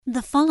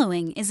The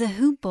following is a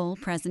Hoop Ball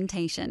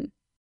presentation.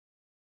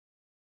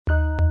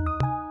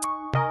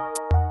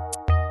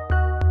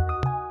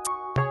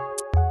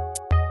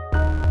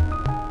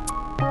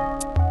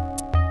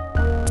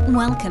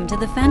 Welcome to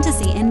the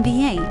Fantasy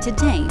NBA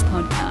Today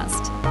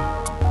podcast.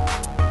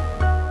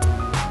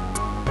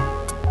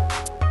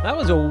 That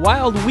was a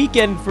wild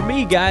weekend for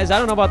me, guys. I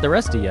don't know about the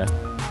rest of you.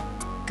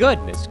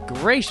 Goodness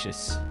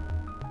gracious.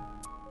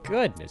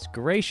 Goodness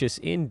gracious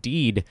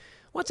indeed.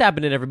 What's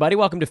happening, everybody?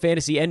 Welcome to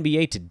Fantasy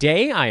NBA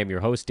Today. I am your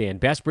host, Dan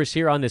Besbris,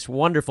 here on this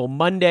wonderful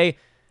Monday,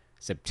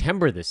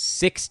 September the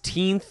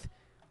 16th.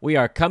 We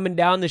are coming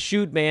down the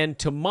chute, man.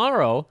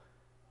 Tomorrow,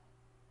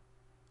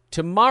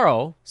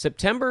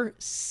 September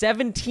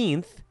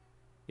 17th,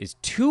 is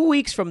 2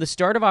 weeks from the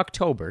start of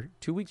October,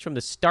 2 weeks from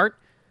the start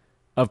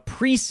of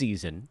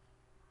preseason.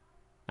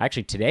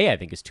 Actually, today, I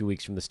think, is 2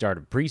 weeks from the start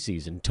of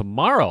preseason.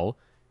 Tomorrow,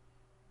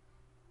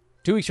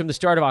 2 weeks from the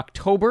start of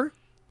October.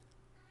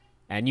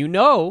 And you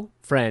know,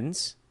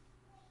 friends,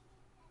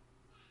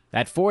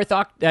 that fourth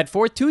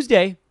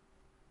Tuesday,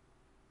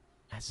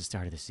 that's the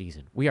start of the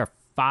season. We are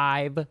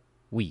 5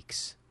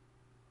 weeks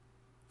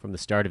from the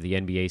start of the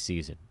NBA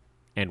season,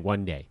 and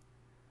 1 day.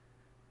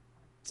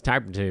 It's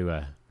time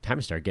to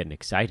start getting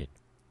excited.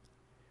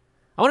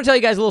 I want to tell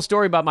you guys a little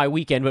story about my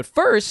weekend, but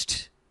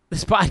first,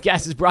 this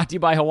podcast is brought to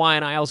you by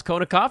Hawaiian Isles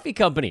Kona Coffee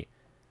Company.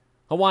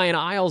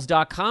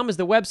 HawaiianIsles.com is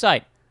the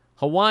website.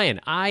 Hawaiian,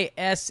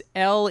 ISLES.com.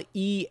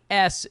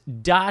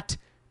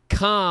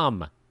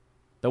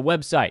 The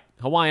website.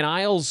 Hawaiian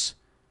Isles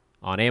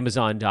on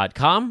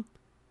Amazon.com.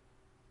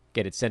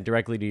 Get it sent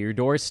directly to your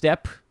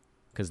doorstep,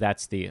 because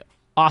that's the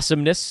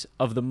awesomeness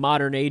of the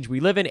modern age we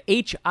live in.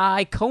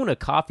 HI Kona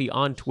Coffee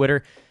on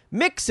Twitter.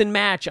 Mix and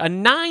match a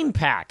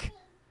 9-pack.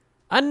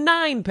 A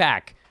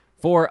 9-pack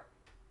for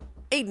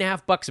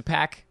 $8.50 a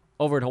pack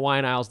over at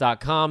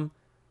HawaiianIsles.com.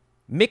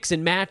 Mix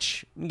and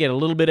match. You can get a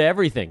little bit of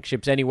everything.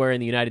 Ships anywhere in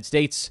the United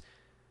States.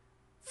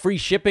 Free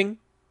shipping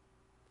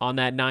on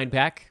that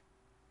 9-pack.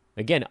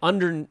 Again, I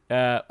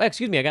got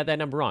that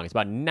number wrong. It's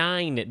about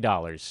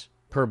 $9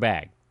 per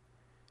bag.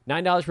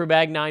 $9 per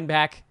bag,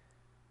 9-pack.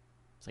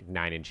 It's like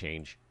 9 and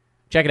change.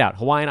 Check it out.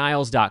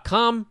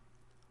 HawaiianIsles.com.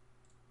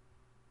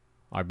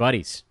 Our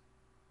buddies.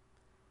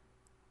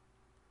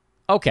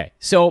 Okay,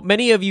 so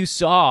many of you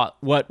saw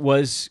what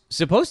was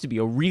supposed to be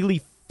a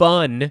really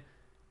fun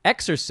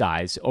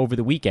exercise over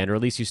the weekend, or at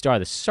least you saw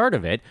the start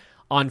of it.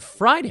 On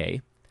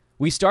Friday,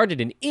 we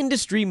started an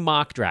industry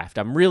mock draft.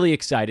 I'm really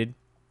excited.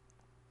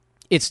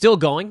 It's still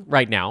going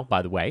right now,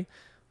 by the way.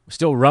 We're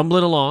still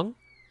rumbling along.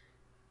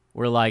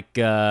 We're like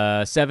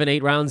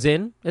 7-8 rounds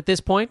in at this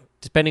point,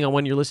 depending on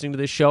when you're listening to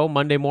this show,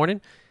 Monday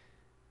morning,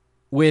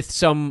 with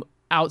some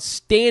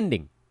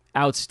outstanding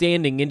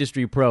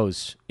industry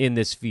pros in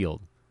this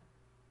field.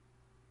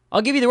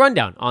 I'll give you the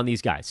rundown on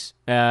these guys,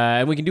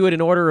 and we can do it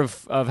in order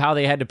of how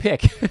they had to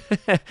pick.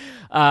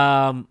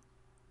 The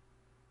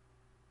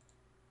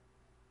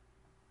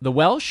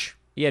Welsh,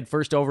 he had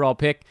first overall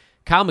pick.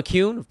 Kyle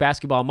McCune of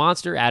Basketball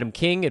Monster, Adam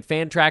King at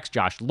Fantrax,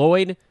 Josh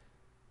Lloyd,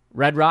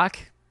 Red Rock,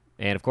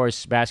 and of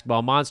course,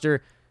 Basketball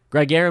Monster,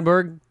 Greg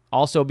Ehrenberg,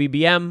 also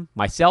BBM,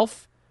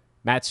 myself,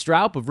 Matt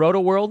Stroup of Roto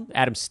World,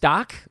 Adam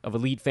Stock of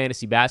Elite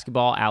Fantasy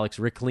Basketball, Alex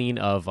Rickleen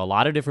of a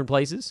lot of different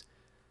places,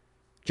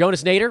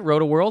 Jonas Nader,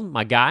 Roto World,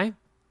 my guy.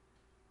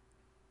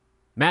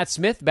 Matt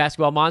Smith,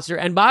 Basketball Monster,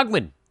 and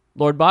Bogman,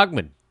 Lord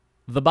Bogman,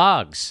 the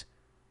Boggs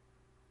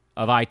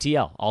of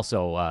ITL,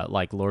 also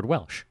like Lord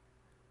Welsh.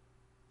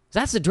 So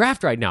that's the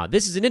draft right now.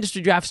 This is an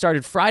industry draft,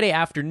 started Friday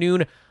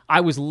afternoon.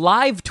 I was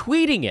live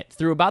tweeting it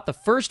through about the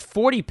first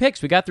 40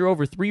 picks. We got through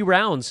over 3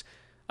 rounds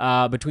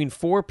between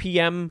 4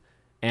 p.m.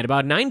 and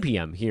about 9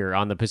 p.m. here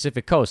on the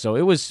Pacific Coast. So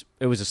it was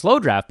a slow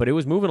draft, but it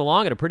was moving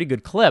along at a pretty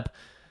good clip.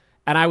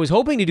 And I was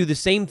hoping to do the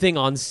same thing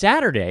on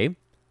Saturday,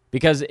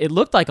 because it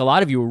looked like a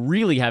lot of you were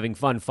really having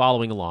fun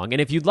following along.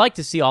 And if you'd like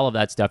to see all of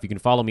that stuff, you can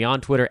follow me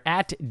on Twitter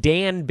at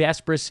Dan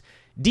Besbris,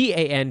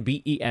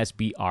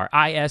 DanBesbris.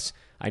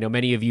 I know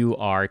many of you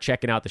are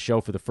checking out the show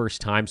for the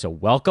first time, so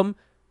welcome.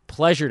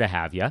 Pleasure to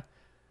have you.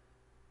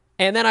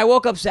 And then I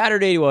woke up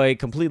Saturday to a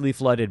completely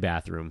flooded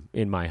bathroom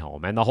in my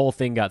home, and the whole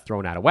thing got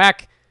thrown out of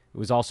whack. It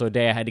was also a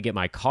day I had to get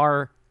my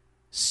car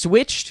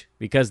switched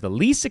because the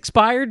lease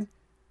expired.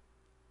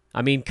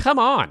 I mean, come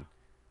on.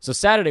 So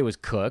Saturday was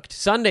cooked.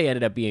 Sunday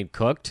ended up being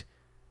cooked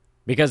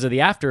because of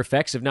the after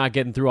effects of not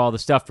getting through all the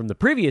stuff from the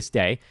previous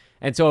day.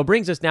 And so it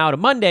brings us now to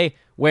Monday,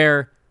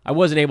 where I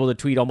wasn't able to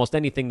tweet almost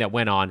anything that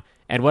went on.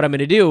 And what I'm going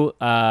to do,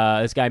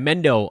 this guy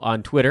Mendo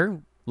on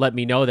Twitter let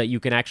me know that you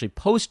can actually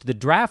post the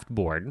draft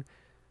board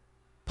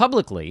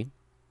publicly.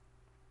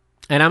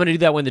 And I'm going to do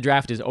that when the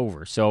draft is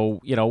over.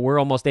 So, we're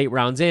almost 8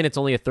 rounds in. It's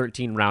only a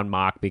 13-round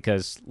mock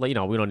because, we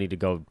don't need to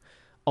go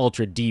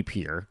ultra deep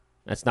here.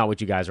 That's not what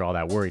you guys are all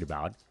that worried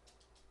about.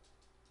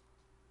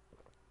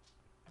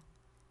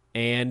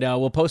 And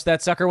we'll post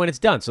that sucker when it's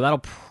done. So that'll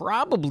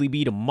probably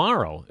be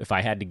tomorrow, if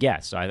I had to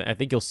guess. So I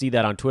think you'll see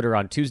that on Twitter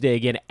on Tuesday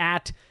again,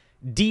 at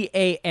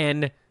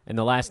DAN, and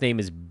the last name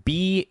is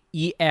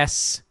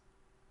BES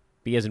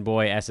B as in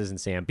boy, S as in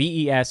Sam.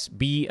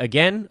 BESB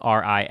again,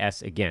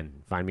 RIS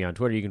again. Find me on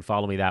Twitter. You can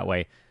follow me that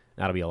way.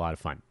 That'll be a lot of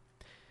fun.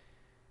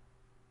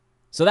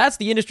 So that's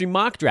the industry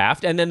mock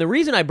draft. And then the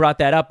reason I brought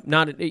that up,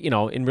 not,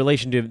 in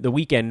relation to the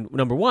weekend,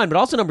 number one, but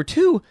also number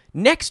two,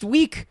 next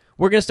week,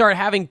 we're going to start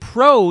having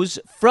pros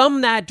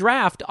from that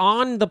draft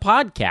on the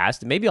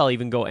podcast. Maybe I'll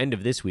even go end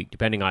of this week,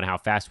 depending on how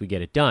fast we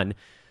get it done.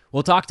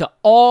 We'll talk to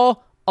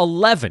all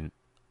 11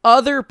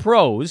 other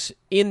pros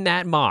in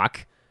that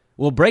mock.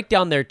 We'll break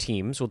down their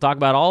teams. We'll talk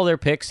about all their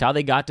picks, how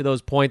they got to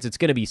those points. It's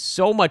going to be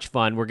so much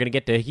fun. We're going to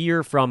get to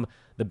hear from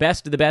the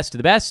best of the best of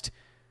the best.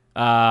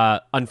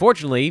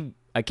 Unfortunately,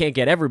 I can't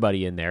get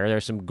everybody in there.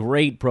 There's some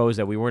great pros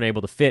that we weren't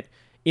able to fit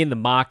in the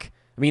mock.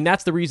 I mean,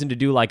 that's the reason to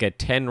do like a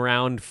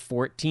 10-round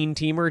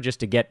 14-teamer,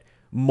 just to get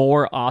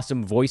more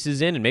awesome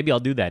voices in, and maybe I'll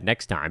do that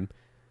next time.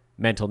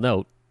 Mental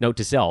note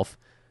to self.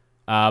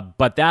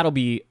 But that'll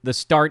be the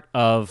start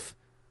of,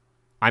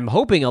 I'm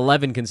hoping,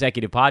 11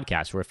 consecutive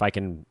podcasts, where if I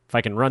can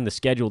run the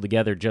schedule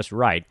together just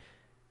right,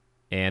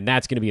 and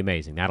that's going to be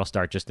amazing. That'll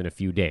start just in a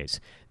few days.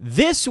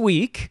 This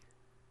week,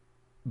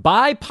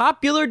 by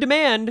popular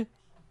demand,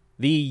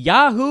 the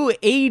Yahoo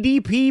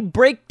ADP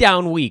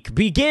Breakdown Week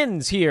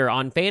begins here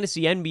on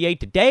Fantasy NBA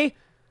Today.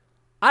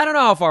 I don't know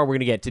how far we're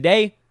going to get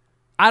today.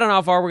 I don't know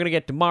how far we're going to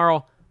get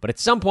tomorrow, but at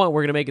some point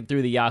we're going to make it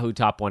through the Yahoo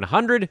Top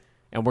 100,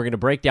 and we're going to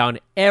break down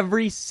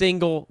every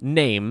single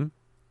name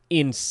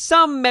in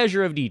some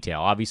measure of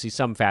detail. Obviously,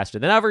 some faster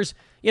than others.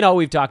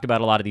 We've talked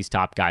about a lot of these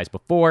top guys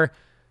before,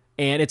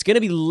 and it's going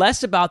to be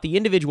less about the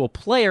individual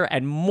player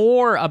and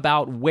more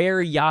about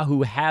where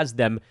Yahoo has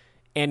them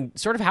and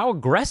sort of how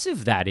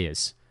aggressive that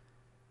is.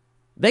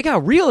 They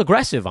got real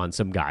aggressive on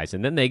some guys,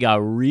 and then they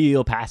got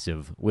real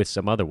passive with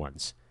some other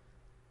ones.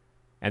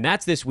 And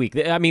that's this week.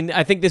 I mean,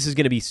 I think this is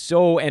going to be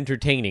so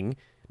entertaining.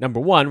 Number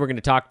one, we're going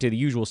to talk to the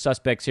usual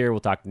suspects here. We'll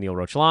talk to Neil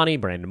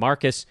Rochelani, Brandon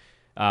Marcus.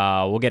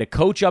 We'll get a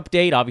coach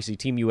update. Obviously,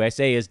 Team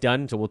USA is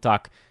done, so we'll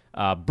talk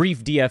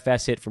brief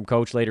DFS hit from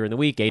Coach later in the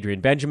week,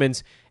 Adrian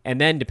Benjamins.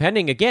 And then,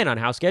 depending, again, on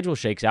how schedule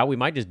shakes out, we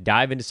might just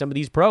dive into some of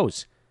these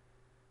pros.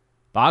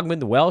 Bogman,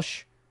 the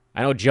Welsh.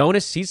 I know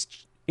Jonas, he's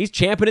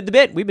champing at the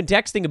bit. We've been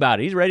texting about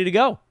it. He's ready to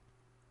go.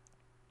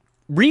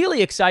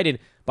 Really excited,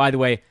 by the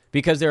way,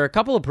 because there are a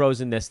couple of pros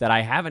in this that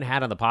I haven't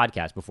had on the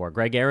podcast before.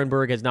 Greg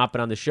Ehrenberg has not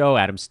been on the show.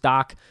 Adam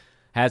Stock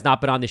has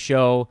not been on the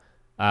show.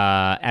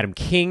 Adam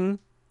King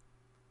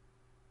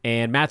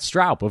and Matt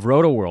Straub of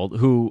Roto World,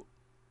 who,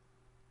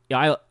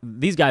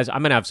 these guys,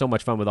 I'm going to have so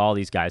much fun with all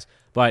these guys,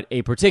 but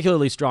a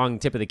particularly strong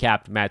tip of the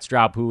cap to Matt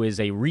Straub, who is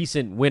a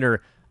recent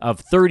winner of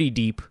 30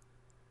 Deep,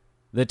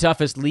 the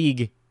toughest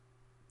league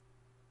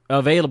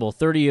available,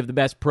 30 of the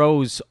best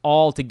pros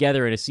all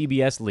together in a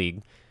CBS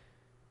league.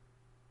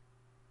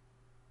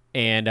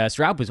 And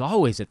Straub was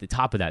always at the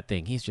top of that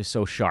thing. He's just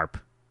so sharp.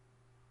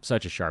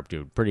 Such a sharp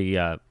dude. Pretty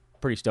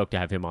stoked to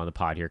have him on the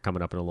pod here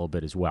coming up in a little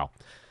bit as well.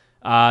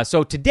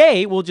 So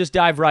today, we'll just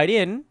dive right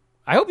in.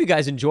 I hope you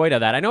guys enjoyed all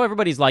that. I know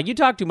everybody's like, you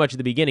talked too much at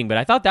the beginning, but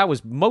I thought that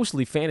was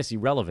mostly fantasy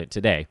relevant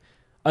today,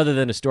 other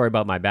than a story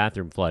about my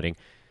bathroom flooding.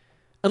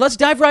 And let's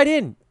dive right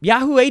in.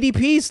 Yahoo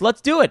ADPs,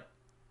 let's do it.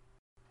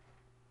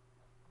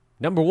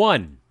 Number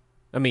one.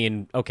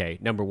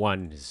 Number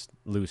one is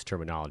loose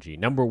terminology.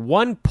 Number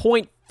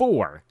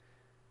 1.4,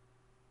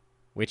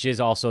 which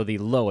is also the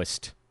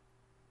lowest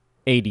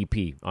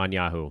ADP on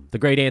Yahoo. The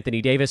great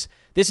Anthony Davis.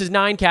 This is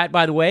 9-cat,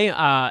 by the way,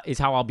 is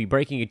how I'll be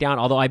breaking it down,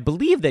 although I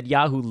believe that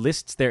Yahoo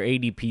lists their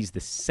ADPs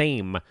the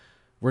same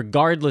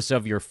regardless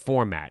of your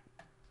format.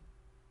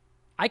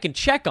 I can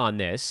check on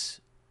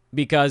this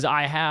because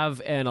I have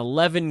an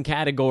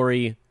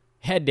 11-category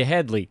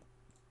head-to-head league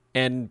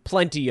and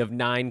plenty of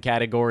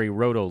 9-category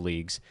roto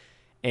leagues.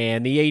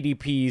 And the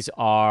ADPs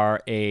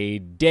are a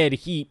dead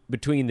heat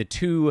between the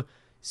two.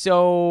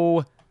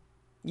 So,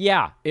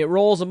 yeah, it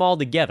rolls them all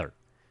together.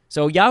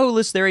 So Yahoo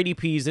lists their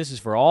ADPs. This is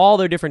for all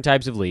their different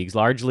types of leagues.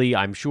 Largely,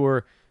 I'm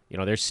sure,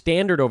 their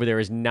standard over there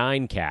is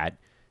 9-cat.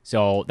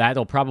 So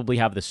that'll probably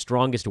have the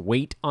strongest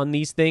weight on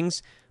these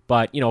things.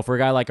 But, for a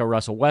guy like a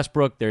Russell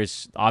Westbrook,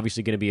 there's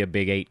obviously going to be a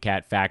big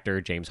 8-cat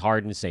factor. James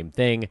Harden, same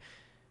thing.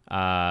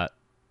 And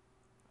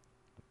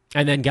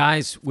then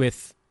guys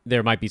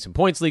there might be some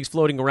points leagues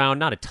floating around.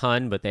 Not a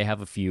ton, but they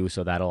have a few,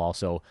 so that'll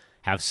also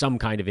have some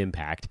kind of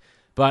impact.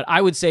 But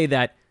I would say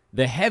that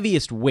the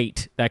heaviest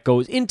weight that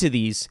goes into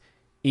these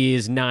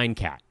is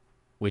 9-cat,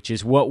 which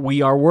is what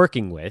we are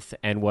working with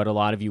and what a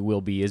lot of you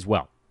will be as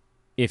well,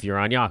 if you're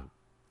on Yahoo.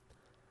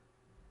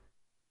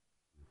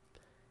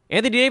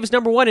 Anthony Davis,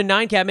 number one in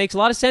 9-cat, makes a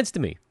lot of sense to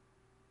me.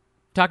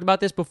 Talked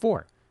about this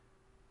before.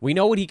 We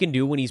know what he can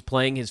do when he's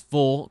playing his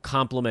full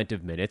complement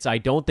of minutes. I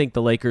don't think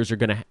the Lakers are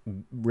going to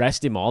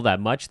rest him all that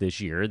much this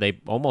year.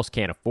 They almost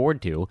can't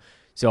afford to.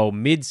 So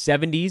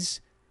mid-70s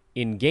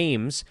in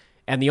games.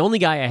 And the only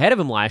guy ahead of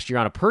him last year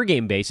on a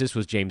per-game basis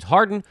was James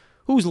Harden,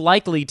 who's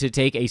likely to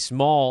take a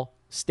small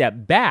step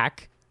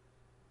back.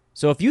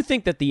 So if you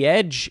think that the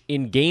edge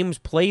in games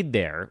played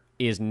there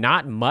is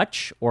not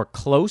much or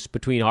close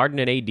between Harden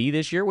and AD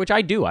this year, which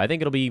I do. I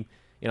think it'll be,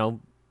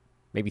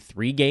 maybe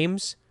 3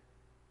 games.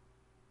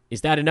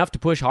 Is that enough to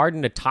push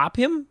Harden to top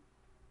him?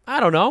 I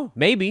don't know.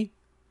 Maybe.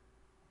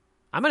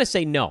 I'm going to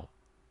say no.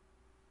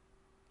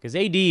 Because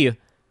AD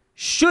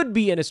should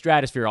be in a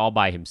stratosphere all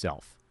by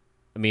himself.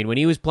 I mean, when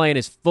he was playing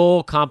his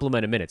full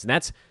complement of minutes, and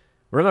that's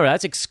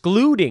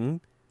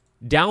excluding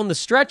down the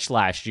stretch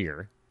last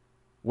year,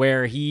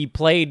 where he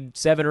played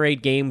 7 or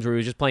 8 games where he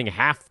was just playing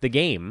half the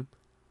game.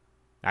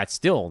 That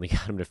still only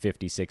got him to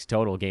 56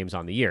 total games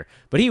on the year.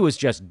 But he was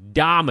just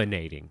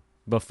dominating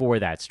before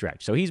that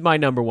stretch. So he's my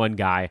number one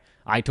guy.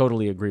 I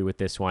totally agree with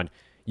this one.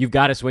 You've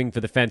got to swing for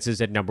the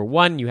fences at number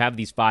 1. You have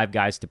these 5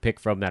 guys to pick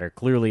from that are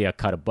clearly a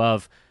cut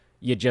above.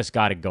 You just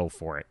got to go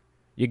for it.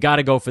 You got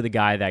to go for the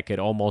guy that could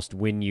almost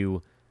win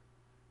you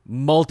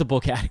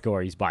multiple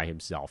categories by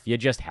himself. You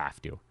just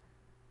have to.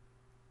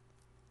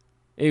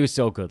 He was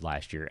so good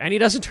last year. And he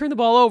doesn't turn the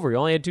ball over. He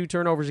only had 2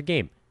 turnovers a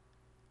game.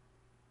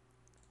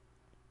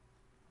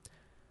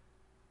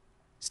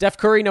 Steph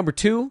Curry, number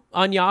 2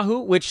 on Yahoo,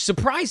 which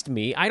surprised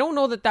me. I don't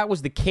know that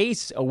was the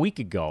case a week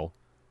ago.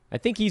 I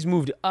think he's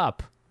moved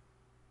up.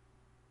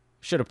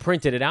 Should have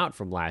printed it out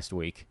from last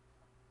week.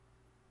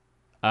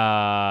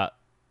 I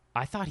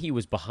thought he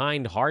was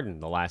behind Harden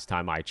the last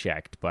time I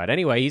checked. But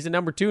anyway, he's a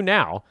number 2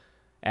 now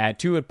at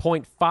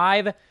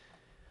 2.5.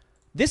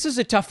 This is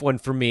a tough one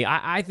for me.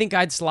 I think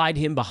I'd slide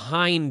him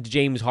behind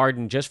James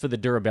Harden just for the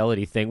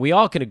durability thing. We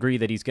all can agree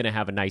that he's going to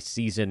have a nice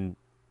season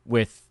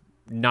with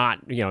not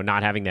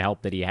having the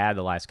help that he had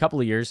the last couple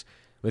of years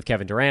with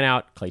Kevin Durant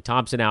out, Klay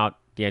Thompson out,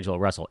 D'Angelo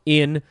Russell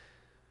in.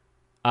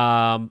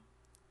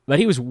 But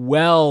he was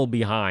well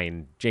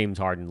behind James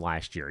Harden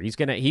last year.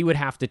 He would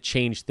have to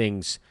change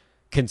things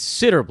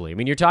considerably. I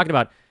mean, you're talking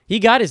about he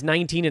got his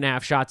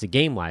 19.5 shots a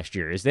game last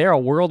year. Is there a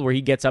world where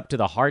he gets up to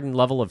the Harden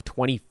level of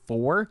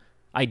 24?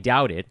 I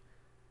doubt it.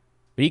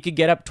 But he could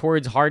get up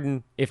towards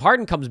Harden. If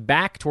Harden comes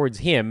back towards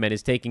him and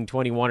is taking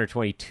 21 or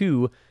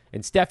 22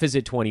 and Steph is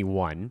at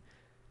 21,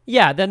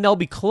 yeah, then they'll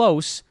be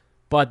close,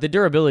 but the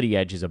durability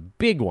edge is a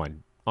big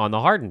one on the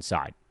Harden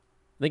side.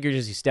 I think you're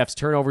going to see Steph's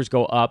turnovers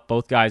go up.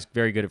 Both guys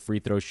very good at free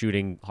throw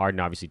shooting. Harden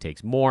obviously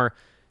takes more.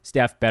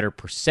 Steph better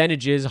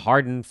percentages.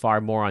 Harden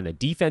far more on the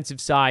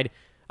defensive side.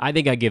 I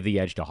think I give the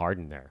edge to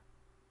Harden there.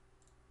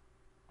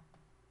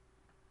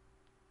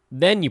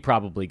 Then you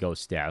probably go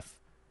Steph.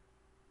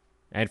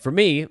 And for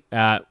me,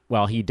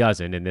 he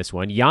doesn't in this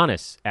one.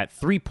 Giannis at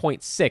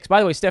 3.6. By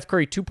the way, Steph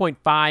Curry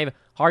 2.5,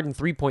 Harden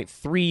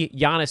 3.3,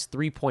 Giannis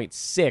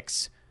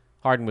 3.6.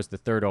 Harden was the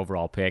 3rd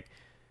overall pick.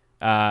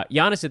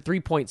 Giannis at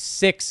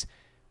 3.6.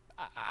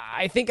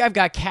 I think I've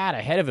got Cat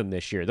ahead of him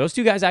this year. Those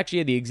 2 guys actually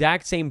had the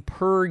exact same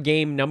per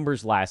game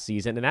numbers last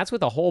season, and that's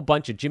with a whole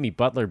bunch of Jimmy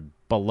Butler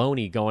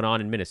baloney going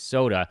on in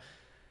Minnesota.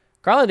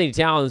 Karl-Anthony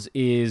Towns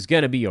is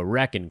going to be a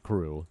wrecking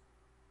crew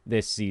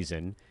this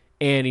season,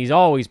 and he's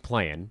always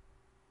playing.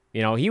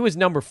 You know, he was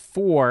number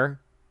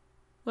 4.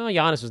 Well,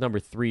 Giannis was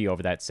number 3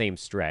 over that same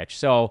stretch.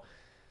 So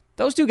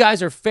those 2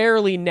 guys are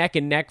fairly neck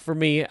and neck for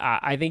me.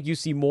 I think you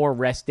see more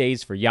rest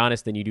days for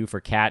Giannis than you do for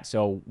Cat.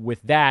 So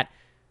with that,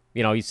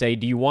 you say,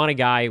 do you want a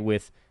guy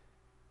with...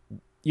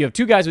 You have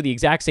 2 guys with the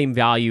exact same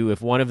value.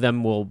 If one of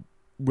them will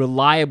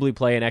reliably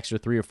play an extra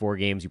 3 or 4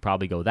 games, you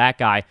probably go that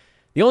guy.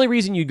 The only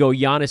reason you go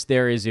Giannis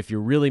there is if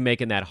you're really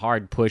making that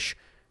hard push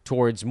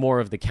towards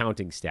more of the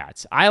counting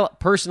stats. I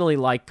personally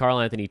like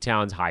Karl-Anthony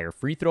Towns' higher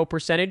free throw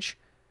percentage.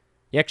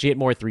 He actually hit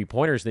more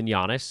 3-pointers than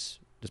Giannis,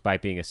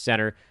 despite being a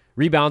center.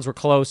 Rebounds were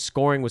close.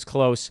 Scoring was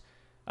close.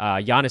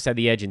 Giannis had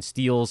the edge in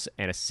steals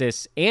and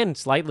assists and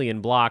slightly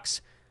in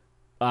blocks.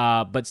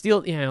 But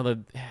still,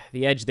 the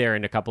edge there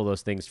and a couple of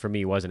those things for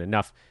me wasn't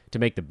enough to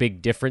make the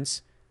big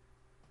difference.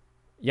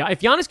 Yeah,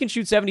 if Giannis can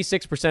shoot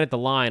 76% at the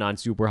line on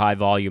super high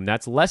volume,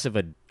 that's less of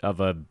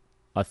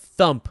a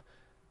thump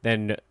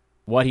than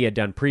what he had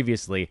done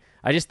previously.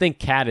 I just think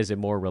Cat is a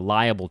more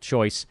reliable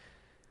choice.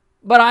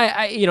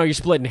 But you're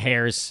splitting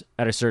hairs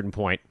at a certain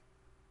point.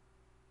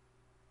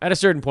 At a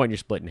certain point, you're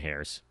splitting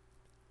hairs.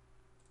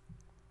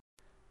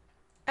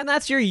 And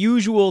that's your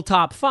usual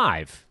top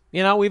 5.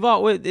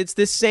 It's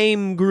the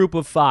same group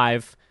of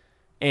 5,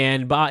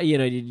 and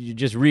you're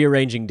just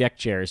rearranging deck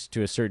chairs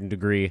to a certain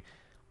degree.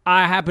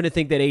 I happen to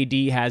think that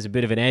AD has a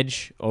bit of an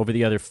edge over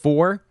the other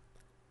 4.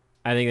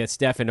 I think that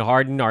Steph and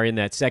Harden are in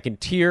that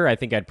second tier. I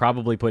think I'd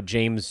probably put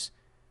James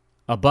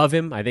above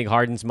him. I think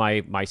Harden's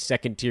my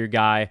second tier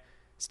guy.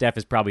 Steph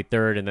is probably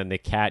 3rd, and then the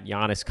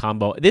Cat-Giannis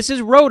combo. This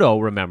is Roto,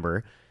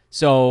 remember.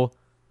 So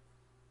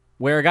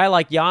where a guy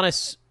like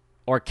Giannis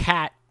or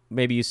Cat,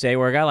 maybe you say,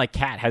 where a guy like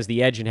Cat has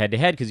the edge in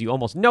head-to-head because you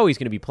almost know he's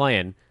going to be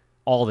playing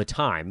all the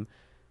time.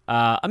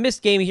 A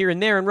missed game here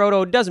and there in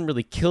Roto doesn't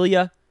really kill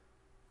you.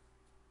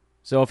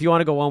 So if you want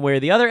to go one way or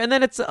the other, and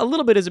then it's a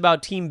little bit is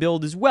about team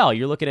build as well.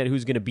 You're looking at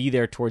who's going to be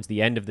there towards the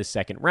end of the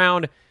second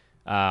round.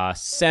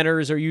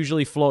 Centers are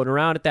usually floating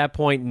around at that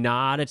point.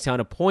 Not a ton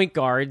of point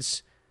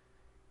guards.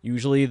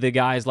 Usually the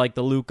guys like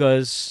the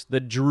Lukas, the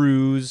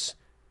Drews.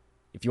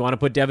 If you want to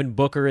put Devin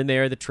Booker in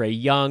there, the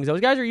Trae Youngs,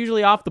 those guys are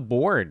usually off the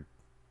board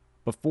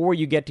before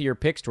you get to your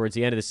picks towards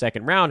the end of the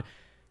second round.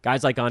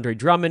 Guys like Andre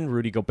Drummond,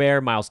 Rudy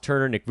Gobert, Miles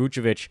Turner, Nick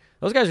Vucevic,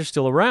 those guys are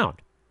still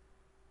around.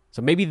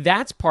 So maybe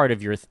that's part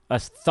of your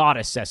thought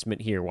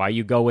assessment here, why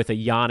you go with a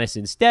Giannis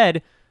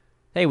instead.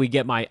 Hey,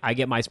 I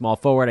get my small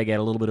forward, I get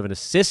a little bit of an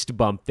assist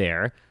bump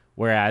there,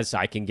 whereas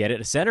I can get it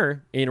a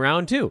center in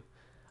round 2.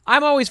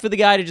 I'm always for the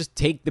guy to just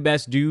take the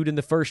best dude in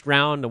the first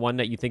round, the one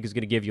that you think is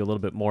going to give you a little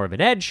bit more of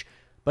an edge.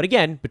 But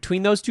again,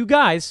 between those two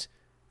guys,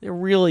 there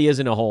really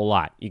isn't a whole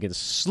lot. You can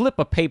slip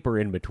a paper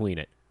in between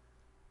it.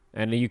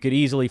 And you could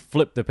easily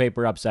flip the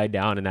paper upside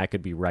down, and that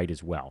could be right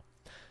as well.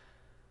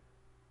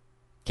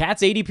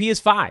 Cat's ADP is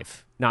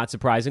 5. Not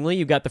surprisingly,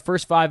 you've got the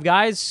first 5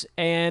 guys,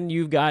 and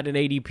you've got an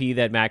ADP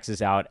that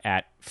maxes out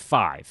at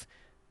 5.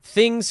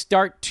 Things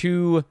start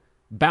to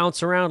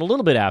bounce around a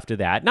little bit after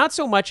that. Not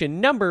so much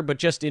in number, but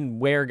just in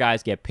where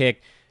guys get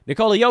picked.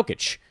 Nikola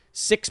Jokic,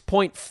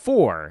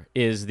 6.4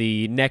 is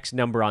the next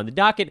number on the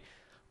docket.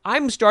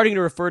 I'm starting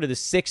to refer to the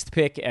 6th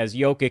pick as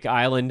Jokic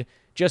Island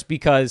just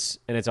because,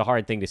 and it's a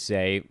hard thing to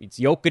say, it's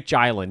Jokic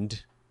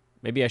Island.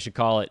 Maybe I should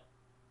call it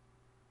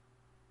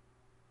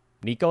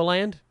Nico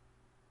Land?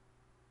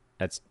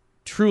 That's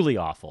truly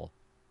awful.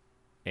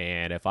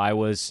 And if I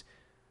was,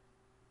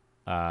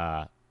 if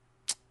I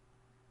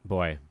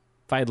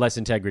had less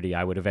integrity,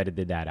 I would have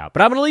edited that out.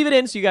 But I'm going to leave it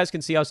in so you guys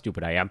can see how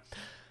stupid I am.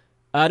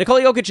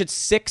 Nikola Jokic at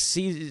 6,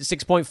 he's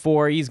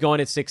 6.4. He's going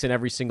at 6 in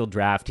every single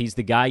draft. He's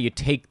the guy you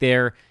take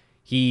there.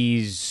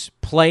 He's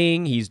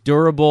playing. He's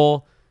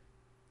durable.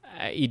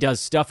 He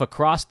does stuff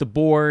across the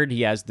board.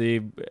 He has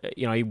he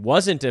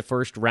wasn't a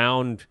first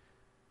round.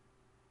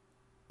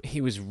 He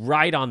was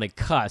right on the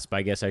cusp,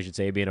 I guess I should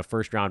say, being a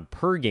first round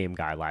per game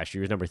guy last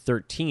year. He was number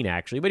 13,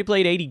 actually, but he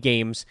played 80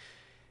 games.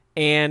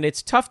 And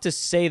it's tough to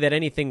say that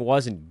anything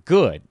wasn't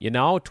good.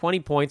 20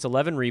 points,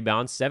 11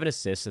 rebounds, 7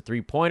 assists, a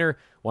 3-pointer,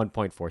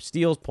 1.4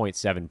 steals,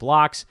 0.7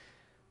 blocks,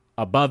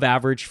 above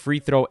average free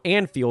throw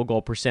and field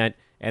goal percent,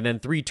 and then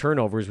 3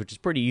 turnovers, which is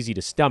pretty easy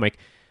to stomach.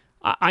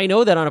 I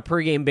know that on a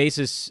per-game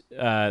basis,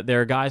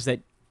 there are guys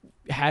that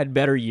had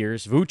better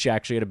years. Vooch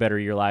actually had a better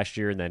year last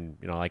year, and then,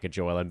 like a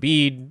Joel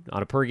Embiid,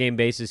 on a per-game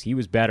basis, he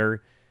was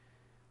better.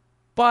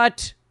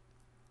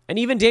 And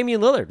even Damian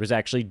Lillard was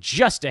actually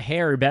just a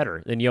hair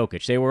better than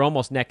Jokic. They were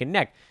almost neck and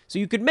neck. So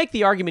you could make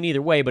the argument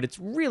either way, but it's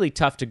really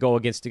tough to go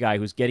against a guy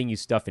who's getting you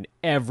stuff in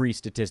every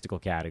statistical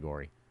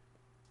category.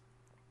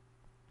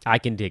 I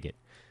can dig it.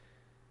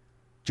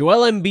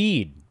 Joel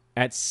Embiid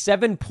at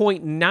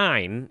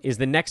 7.9 is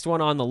the next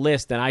one on the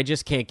list, and I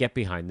just can't get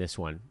behind this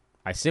one.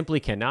 I simply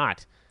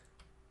cannot.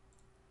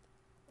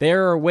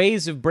 There are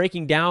ways of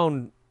breaking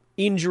down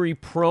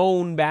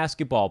injury-prone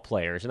basketball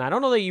players, and I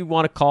don't know that you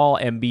want to call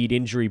Embiid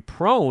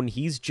injury-prone.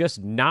 He's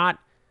just not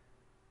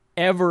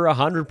ever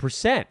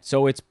 100%.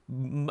 So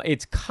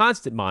it's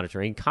constant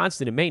monitoring,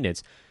 constant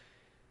maintenance.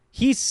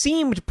 He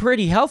seemed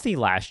pretty healthy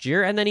last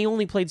year, and then he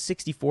only played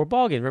 64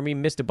 ball games. Remember, he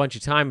missed a bunch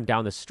of time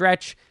down the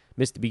stretch,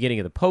 missed the beginning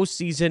of the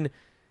postseason.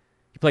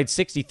 He played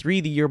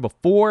 63 the year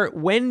before.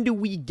 When do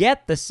we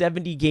get the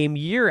 70-game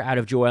year out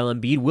of Joel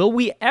Embiid? Will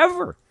we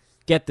ever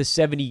get the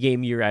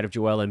 70-game year out of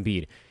Joel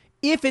Embiid?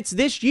 If it's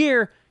this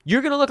year,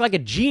 you're going to look like a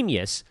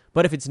genius.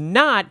 But if it's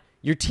not,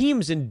 your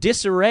team's in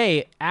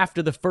disarray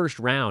after the first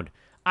round.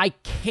 I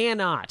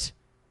cannot,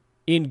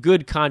 in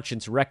good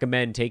conscience,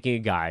 recommend taking a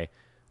guy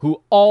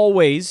who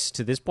always,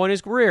 to this point in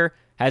his career,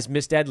 has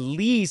missed at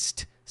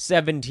least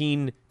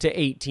 17 to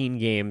 18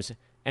 games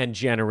and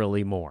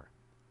generally more.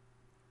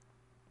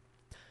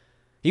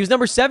 He was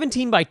number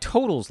 17 by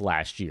totals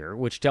last year,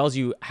 which tells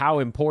you how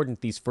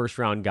important these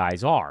first-round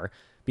guys are,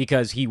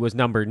 because he was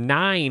number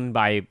 9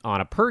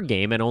 on a per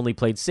game and only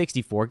played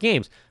 64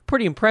 games.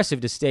 Pretty impressive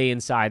to stay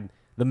inside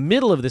the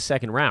middle of the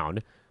second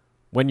round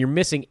when you're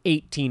missing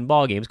 18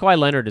 ball games. Kawhi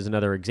Leonard is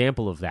another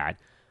example of that.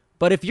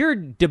 But if you're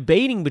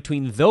debating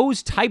between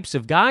those types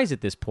of guys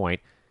at this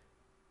point,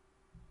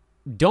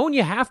 don't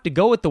you have to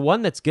go with the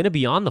one that's going to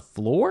be on the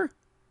floor?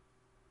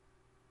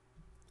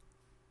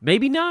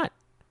 Maybe not.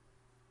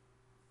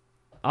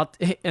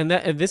 And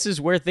this is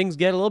where things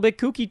get a little bit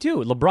kooky too.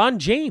 LeBron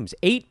James,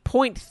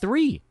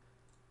 8.3.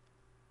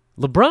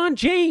 LeBron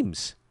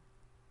James,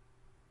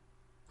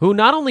 who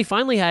not only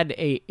finally had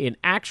an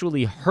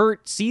actually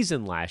hurt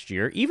season last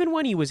year, even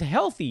when he was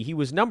healthy, he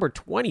was number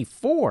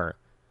 24.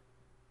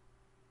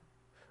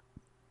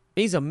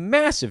 He's a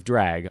massive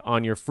drag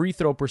on your free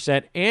throw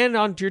percent and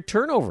on your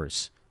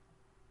turnovers.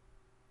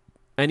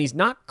 And he's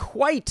not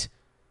quite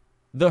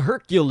the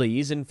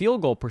Hercules in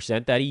field goal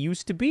percent that he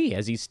used to be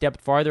as he stepped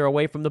farther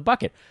away from the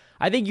bucket.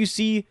 I think you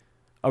see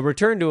a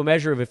return to a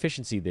measure of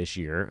efficiency this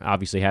year.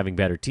 Obviously, having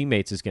better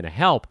teammates is going to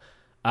help.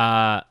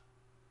 I'm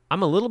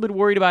a little bit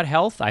worried about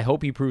health. I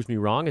hope he proves me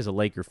wrong as a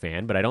Laker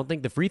fan, but I don't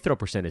think the free throw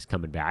percent is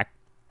coming back.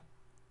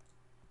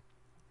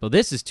 So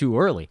this is too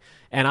early.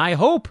 And I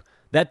hope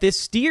that this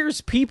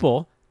steers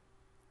people,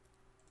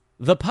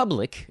 the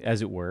public,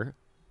 as it were.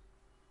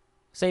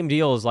 Same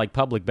deal as like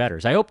public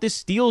bettors. I hope this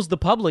steals the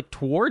public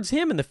towards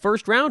him in the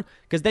first round,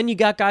 because then you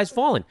got guys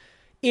falling.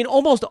 In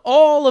almost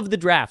all of the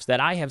drafts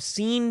that I have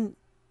seen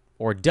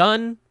or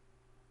done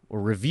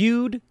or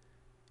reviewed,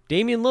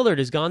 Damian Lillard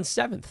has gone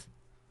 7th.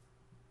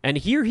 And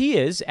here he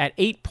is at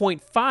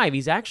 8.5.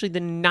 He's actually the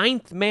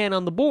 9th man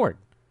on the board.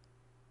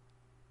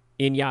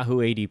 in Yahoo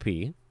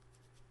ADP.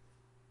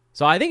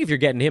 So I think if you're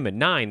getting him at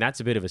 9, that's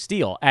a bit of a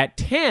steal. At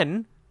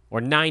 10,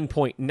 or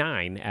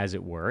 9.9 as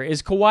it were,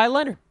 is Kawhi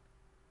Leonard.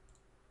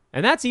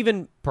 And that's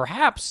even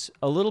perhaps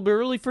a little bit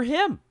early for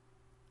him.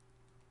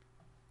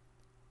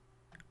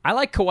 I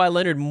like Kawhi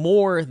Leonard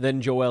more than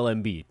Joel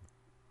Embiid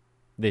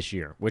this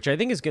year, which I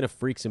think is going to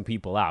freak some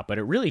people out, but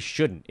it really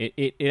shouldn't.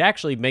 It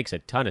actually makes a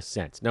ton of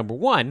sense. Number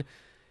one,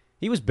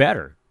 he was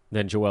better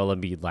than Joel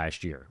Embiid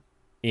last year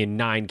in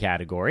 9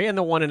 category, and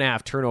the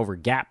 1.5 turnover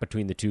gap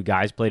between the two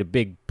guys played a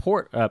big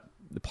part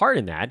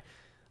in that.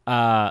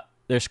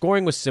 Their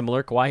scoring was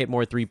similar. Kawhi hit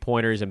more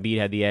three-pointers, Embiid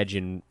had the edge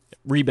in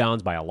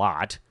rebounds by a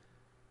lot.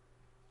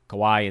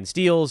 Kawhi in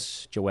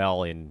steals,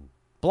 Joel in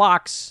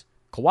blocks.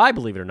 Kawhi,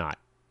 believe it or not,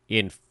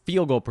 in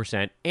field goal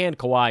percent, and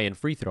Kawhi in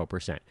free throw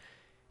percent.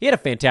 He had a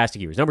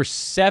fantastic year. He was number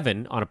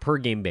 7 on a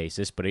per-game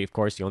basis, but of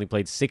course, he only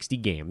played 60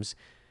 games.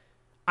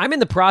 I'm in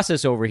the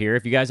process over here,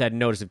 if you guys hadn't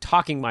noticed, of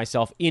talking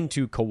myself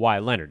into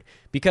Kawhi Leonard,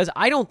 because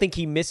I don't think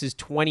he misses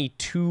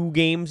 22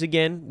 games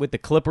again with the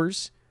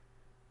Clippers.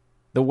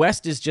 The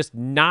West is just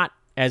not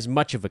as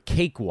much of a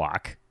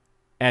cakewalk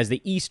as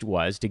the East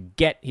was to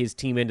get his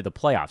team into the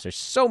playoffs. There's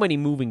so many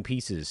moving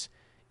pieces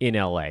in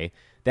LA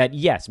that,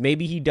 yes,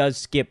 maybe he does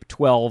skip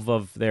 12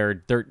 of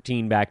their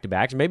 13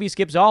 back-to-backs. Maybe he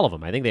skips all of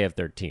them. I think they have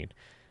 13.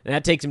 And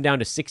that takes him down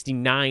to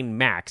 69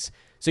 max.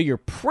 So you're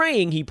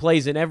praying he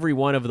plays in every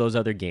one of those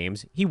other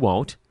games. He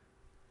won't.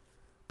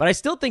 But I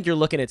still think you're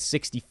looking at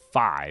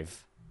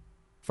 65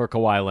 for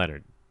Kawhi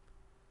Leonard.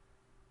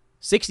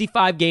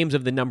 65 games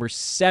of the number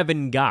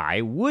 7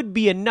 guy would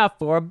be enough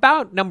for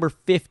about number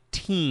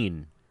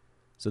 15.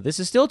 So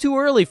this is still too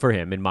early for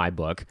him in my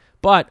book,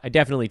 but I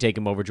definitely take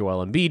him over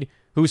Joel Embiid,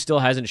 who still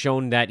hasn't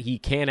shown that he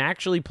can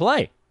actually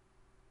play.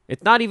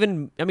 It's not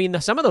even, I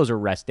mean, some of those are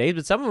rest days,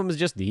 but some of them is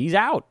just he's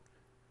out.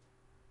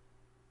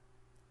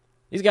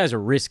 These guys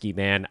are risky,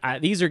 man.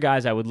 These are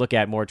guys I would look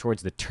at more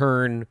towards the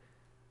turn.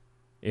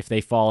 If they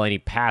fall any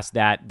past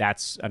that,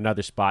 that's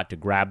another spot to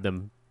grab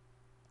them.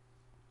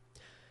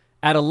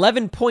 At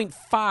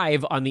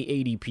 11.5 on the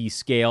ADP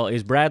scale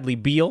is Bradley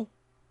Beal,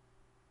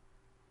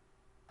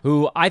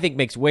 who I think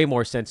makes way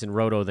more sense in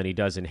Roto than he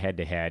does in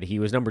head-to-head. He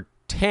was number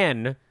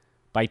 10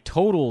 by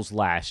totals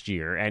last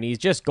year, and he's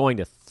just going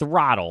to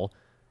throttle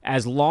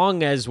as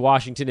long as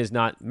Washington is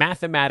not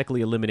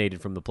mathematically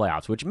eliminated from the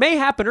playoffs, which may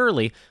happen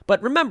early,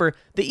 but remember,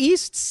 the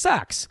East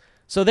sucks.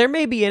 So there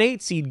may be an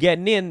 8 seed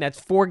getting in that's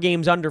 4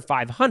 games under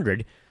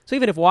 500. So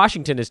even if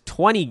Washington is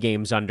 20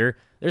 games under,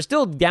 they're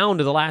still down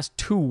to the last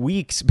 2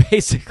 weeks,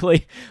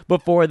 basically,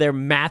 before they're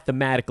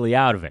mathematically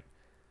out of it.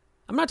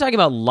 I'm not talking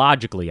about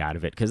logically out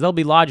of it, because they'll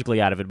be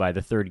logically out of it by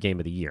the 3rd game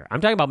of the year.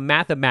 I'm talking about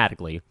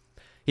mathematically.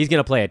 He's going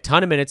to play a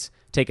ton of minutes,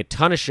 take a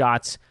ton of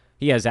shots.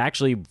 He has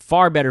actually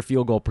far better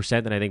field goal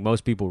percent than I think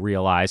most people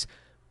realize.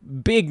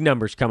 Big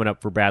numbers coming up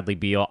for Bradley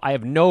Beal. I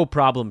have no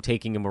problem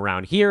taking him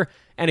around here,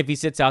 and if he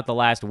sits out the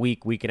last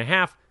week, week and a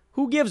half,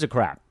 who gives a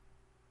crap?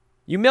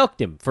 You milked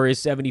him for his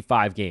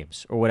 75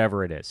 games, or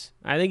whatever it is.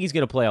 I think he's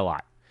going to play a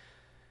lot.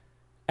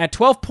 At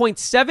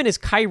 12.7 is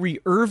Kyrie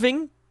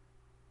Irving.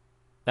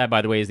 That,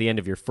 by the way, is the end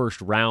of your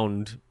first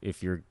round.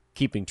 If you're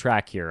keeping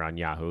track here on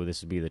Yahoo,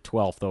 this would be the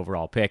 12th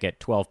overall pick at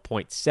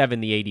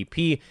 12.7, the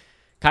ADP.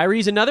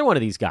 Kyrie's another one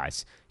of these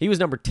guys. He was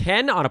number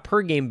 10 on a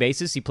per-game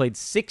basis. He played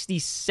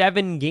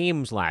 67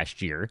 games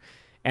last year,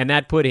 and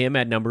that put him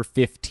at number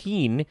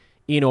 15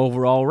 in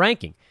overall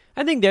ranking.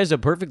 I think there's a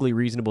perfectly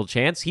reasonable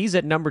chance he's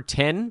at number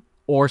 10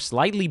 or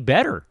slightly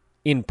better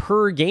in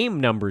per-game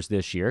numbers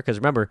this year, because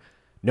remember,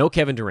 no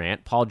Kevin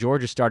Durant. Paul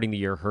George is starting the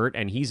year hurt,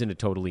 and he's in a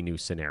totally new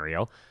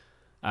scenario.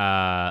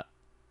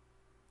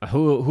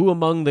 Who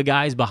among the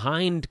guys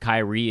behind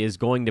Kyrie is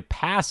going to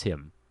pass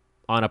him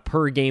on a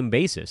per-game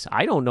basis?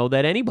 I don't know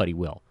that anybody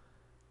will.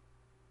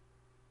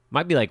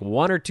 Might be like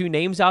 1 or 2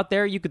 names out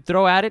there you could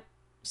throw at it,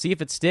 see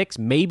if it sticks.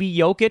 Maybe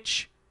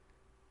Jokic.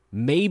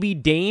 Maybe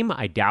Dame.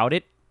 I doubt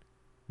it.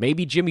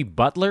 Maybe Jimmy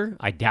Butler.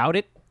 I doubt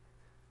it.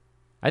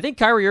 I think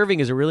Kyrie Irving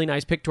is a really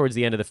nice pick towards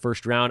the end of the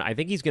first round. I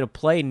think he's going to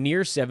play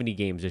near 70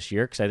 games this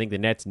year because I think the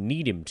Nets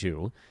need him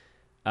to.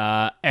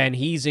 And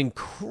he's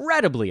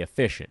incredibly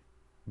efficient.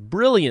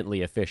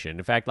 Brilliantly efficient.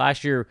 In fact,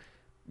 last year,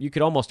 you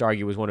could almost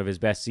argue was one of his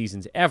best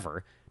seasons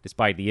ever,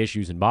 despite the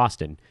issues in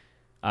Boston.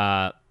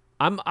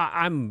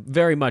 I'm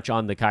very much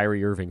on the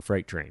Kyrie Irving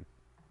freight train.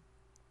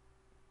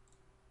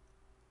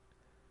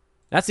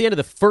 That's the end of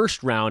the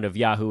first round of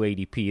Yahoo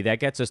ADP. That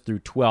gets us through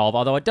 12,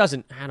 although it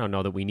doesn't, I don't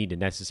know that we need to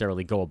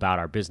necessarily go about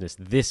our business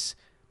this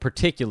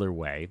particular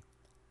way.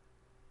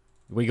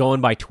 Are we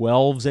going by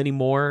 12s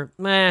anymore?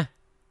 Meh. I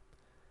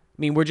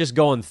mean, we're just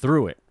going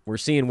through it. We're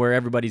seeing where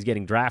everybody's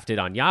getting drafted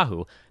on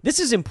Yahoo. This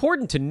is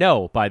important to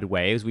know, by the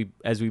way,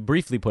 as we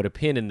briefly put a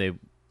pin in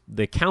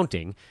the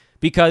counting,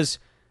 because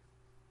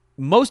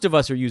most of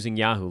us are using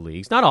Yahoo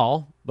leagues. Not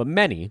all, but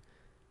many.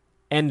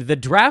 And the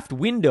draft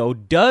window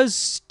does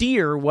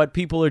steer what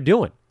people are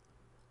doing.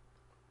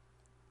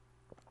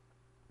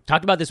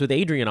 Talked about this with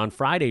Adrian on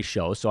Friday's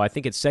show, so I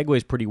think it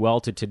segues pretty well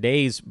to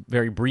today's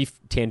very brief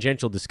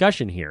tangential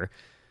discussion here.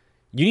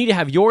 You need to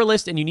have your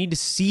list, and you need to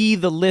see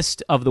the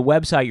list of the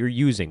website you're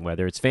using,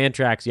 whether it's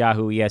Fantrax,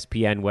 Yahoo,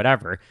 ESPN,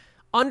 whatever.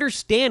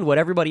 Understand what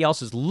everybody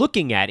else is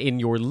looking at in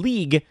your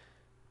league,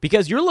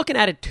 because you're looking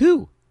at it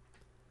too.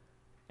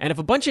 And if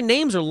a bunch of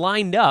names are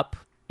lined up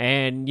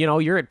and,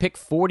 you're at pick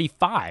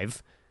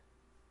 45,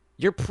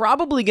 you're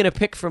probably going to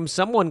pick from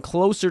someone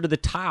closer to the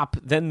top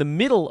than the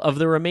middle of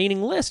the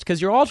remaining list,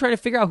 because you're all trying to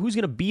figure out who's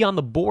going to be on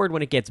the board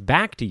when it gets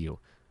back to you.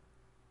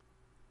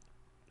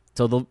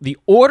 So the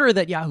order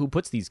that Yahoo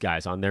puts these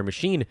guys on their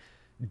machine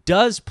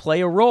does play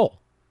a role.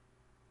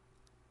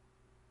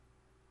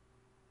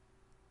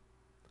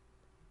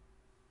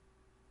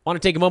 I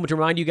want to take a moment to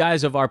remind you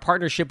guys of our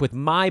partnership with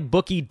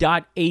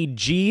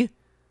MyBookie.ag.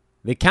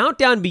 The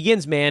countdown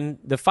begins, man.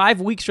 The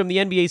 5 weeks from the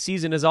NBA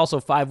season is also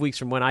 5 weeks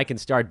from when I can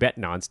start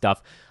betting on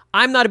stuff.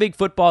 I'm not a big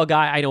football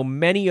guy. I know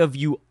many of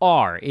you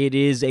are. It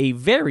is a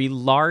very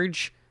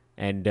large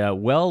and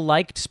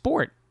well-liked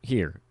sport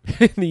here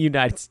in the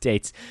United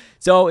States.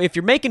 So if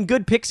you're making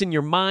good picks in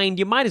your mind,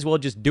 you might as well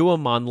just do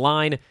them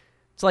online.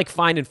 It's like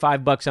finding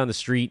 $5 on the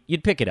street.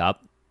 You'd pick it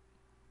up.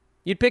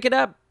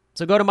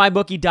 So go to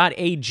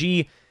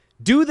mybookie.ag.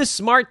 Do the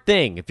smart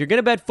thing. If you're going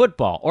to bet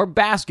football or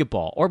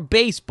basketball or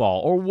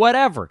baseball or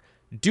whatever,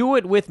 do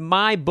it with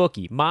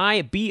MyBookie.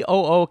 MyBookie.ag.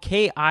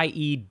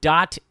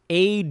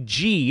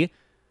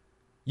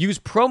 Use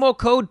promo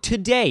code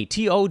TODAY,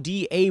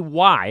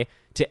 TODAY,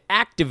 to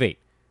activate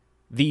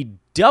the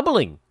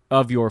doubling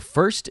of your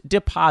first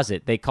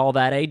deposit. They call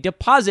that a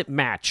deposit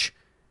match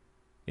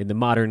in the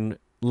modern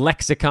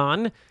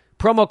lexicon.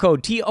 Promo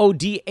code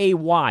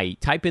TODAY.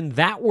 Type in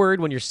that word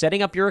when you're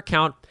setting up your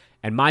account,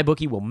 and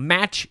MyBookie will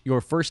match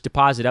your first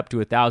deposit up to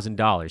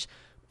 $1,000.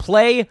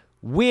 Play,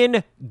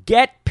 win,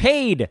 get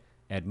paid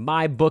at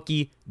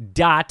mybookie.ag.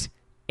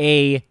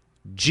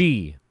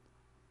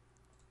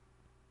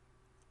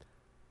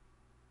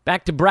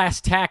 Back to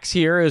brass tacks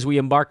here as we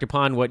embarked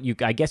upon what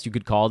I guess you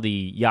could call the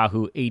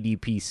Yahoo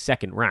ADP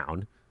second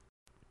round.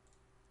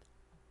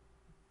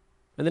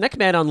 And the next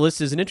man on the list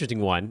is an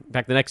interesting one. In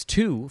fact, the next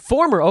two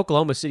former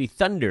Oklahoma City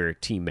Thunder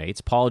teammates,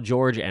 Paul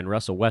George and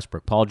Russell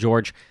Westbrook. Paul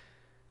George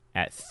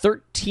at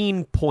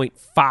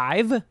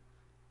 13.5,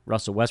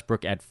 Russell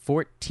Westbrook at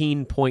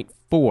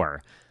 14.4.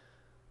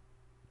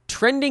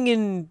 Trending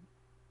in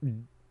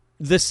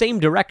the same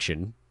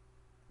direction.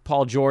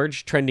 Paul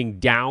George trending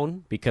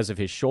down because of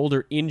his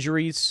shoulder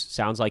injuries.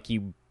 Sounds like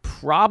he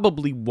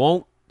probably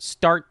won't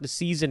start the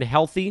season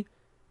healthy.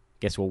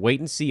 Guess we'll wait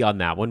and see on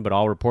that one, but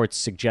all reports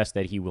suggest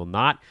that he will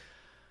not.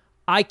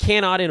 I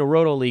cannot, in a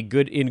Roto League,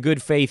 in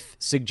good faith,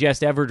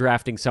 suggest ever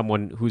drafting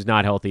someone who's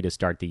not healthy to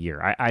start the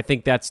year. I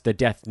think that's the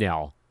death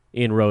knell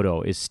in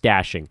Roto, is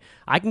stashing.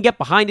 I can get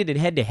behind it in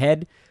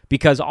head-to-head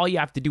because all you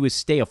have to do is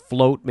stay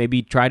afloat,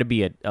 maybe try to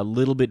be a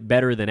little bit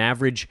better than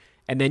average,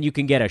 and then you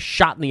can get a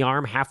shot in the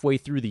arm halfway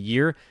through the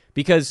year.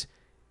 Because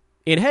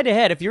in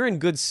head-to-head, if you're in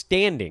good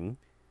standing,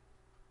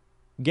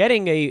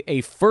 getting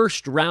a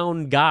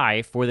first-round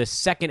guy for the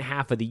second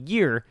half of the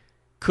year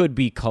could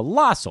be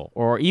colossal,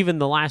 or even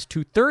the last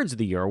two-thirds of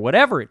the year, or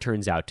whatever it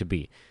turns out to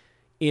be.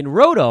 In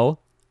Roto,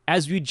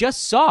 as we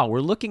just saw, we're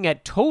looking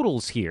at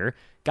totals here.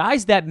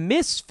 Guys that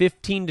miss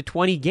 15 to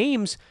 20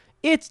 games,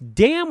 it's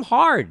damn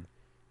hard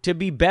to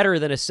be better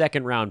than a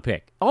second-round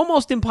pick.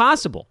 Almost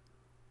impossible.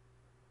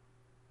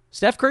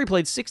 Steph Curry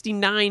played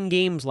 69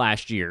 games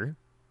last year,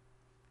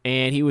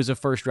 and he was a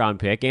first-round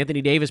pick.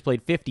 Anthony Davis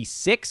played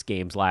 56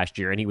 games last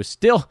year, and he was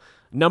still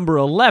number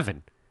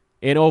 11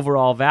 in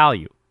overall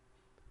value.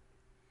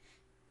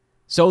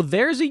 So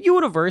there's a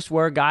universe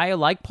where a guy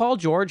like Paul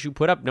George, who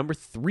put up number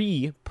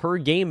 3 per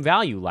game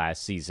value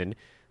last season,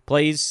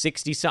 plays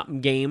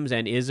 60-something games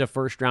and is a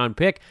first-round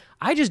pick.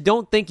 I just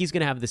don't think he's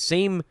going to have the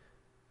same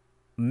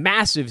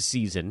massive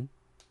season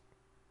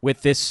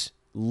with this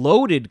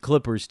loaded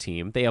Clippers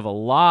team. They have a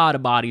lot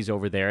of bodies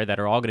over there that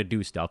are all going to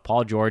do stuff.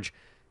 Paul George,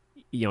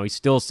 he's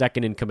still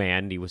second in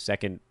command. He was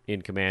second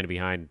in command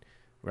behind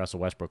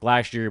Russell Westbrook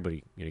last year, but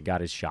he got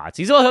his shots.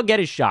 He'll get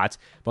his shots,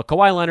 but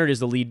Kawhi Leonard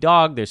is the lead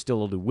dog. There's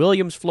still Lou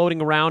Williams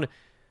floating around.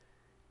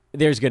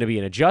 There's going to be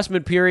an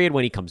adjustment period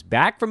when he comes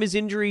back from his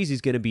injuries.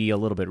 He's going to be a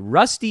little bit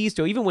rusty,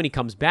 so even when he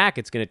comes back,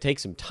 it's going to take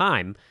some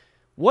time.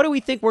 What do we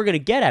think we're going to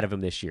get out of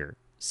him this year?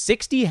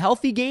 60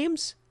 healthy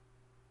games?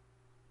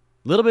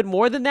 A little bit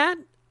more than that?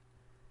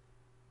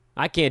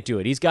 I can't do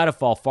it. He's got to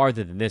fall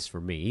farther than this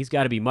for me. He's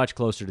got to be much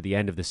closer to the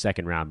end of the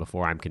second round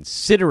before I'm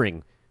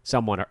considering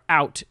someone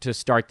out to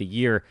start the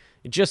year.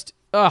 Just,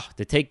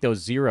 to take those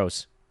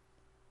zeros.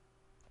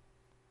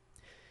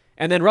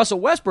 And then Russell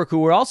Westbrook, who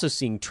we're also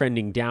seeing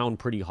trending down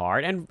pretty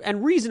hard,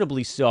 and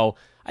reasonably so.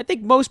 I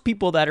think most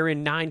people that are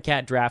in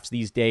 9-cat drafts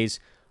these days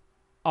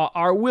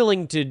are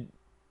willing to...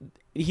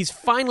 He's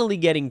finally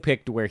getting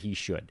picked where he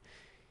should.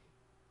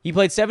 He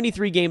played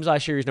 73 games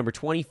last year. He's number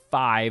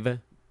 25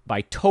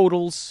 by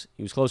totals.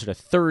 He was closer to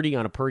 30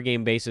 on a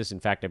per-game basis. In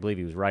fact, I believe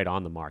he was right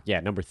on the mark. Yeah,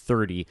 number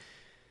 30.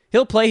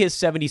 He'll play his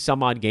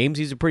 70-some-odd games.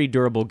 He's a pretty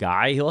durable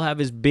guy. He'll have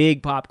his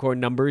big popcorn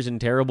numbers and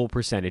terrible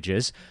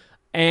percentages.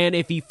 And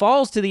if he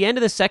falls to the end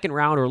of the second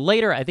round or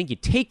later, I think you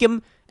take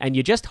him and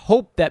you just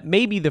hope that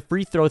maybe the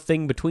free throw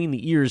thing between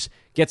the ears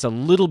gets a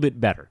little bit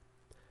better.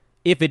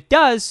 If it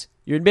does,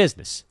 you're in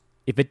business.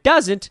 If it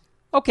doesn't,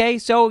 okay,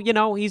 so,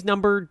 he's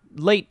number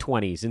late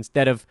 20s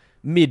instead of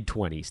mid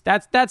 20s.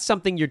 That's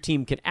something your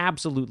team can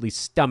absolutely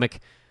stomach.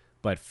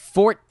 But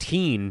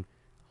 14,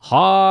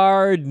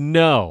 hard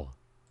no.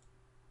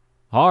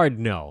 Hard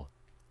no.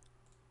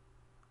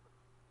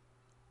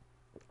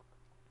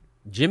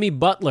 Jimmy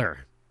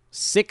Butler,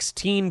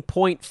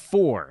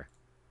 16.4.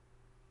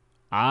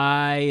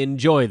 I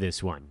enjoy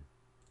this one.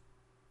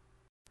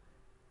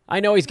 I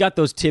know he's got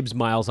those Tibbs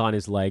miles on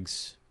his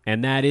legs,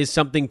 and that is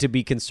something to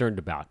be concerned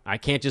about. I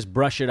can't just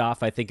brush it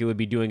off. I think it would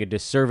be doing a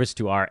disservice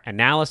to our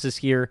analysis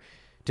here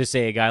to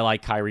say a guy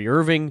like Kyrie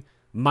Irving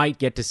might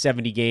get to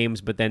 70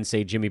 games, but then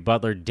say Jimmy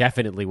Butler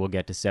definitely will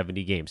get to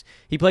 70 games.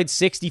 He played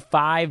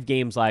 65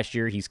 games last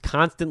year. He's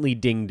constantly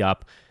dinged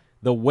up.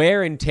 The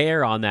wear and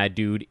tear on that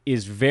dude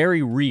is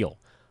very real.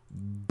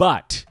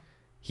 But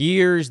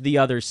here's the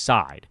other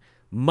side.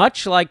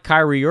 Much like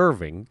Kyrie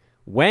Irving,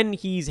 when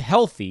he's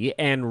healthy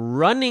and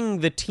running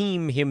the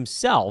team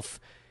himself,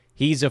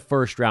 he's a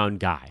first-round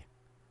guy.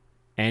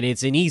 And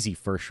it's an easy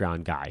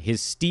first-round guy.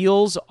 His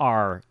steals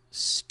are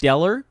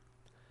stellar.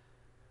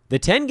 The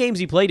 10 games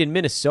he played in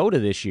Minnesota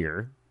this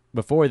year,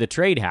 before the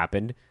trade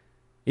happened,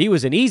 he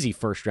was an easy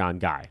first-round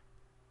guy.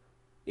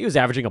 He was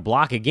averaging a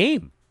block a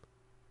game.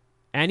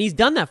 And he's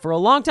done that for a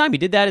long time. He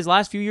did that his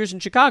last few years in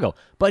Chicago.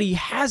 But he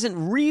hasn't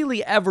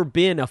really ever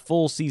been a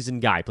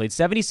full-season guy. Played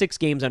 76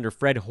 games under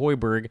Fred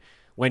Hoiberg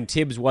when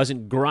Tibbs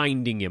wasn't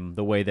grinding him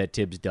the way that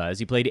Tibbs does.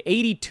 He played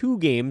 82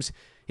 games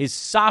his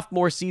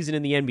sophomore season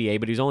in the NBA,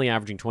 but he's only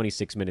averaging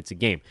 26 minutes a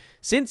game.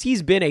 Since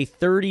he's been a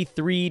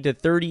 33 to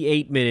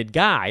 38-minute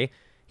guy,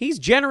 he's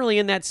generally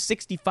in that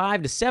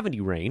 65 to 70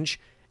 range.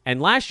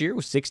 And last year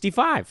was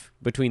 65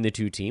 between the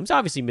two teams,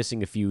 obviously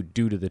missing a few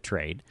due to the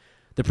trade.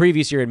 The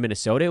previous year in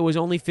Minnesota, it was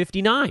only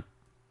 59.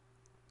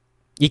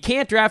 You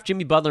can't draft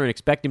Jimmy Butler and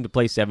expect him to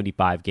play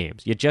 75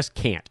 games. You just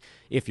can't.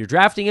 If you're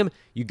drafting him,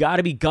 you got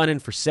to be gunning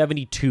for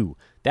 72.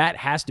 That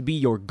has to be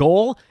your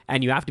goal,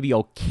 and you have to be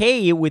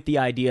okay with the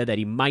idea that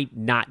he might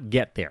not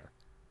get there.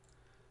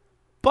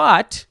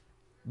 But,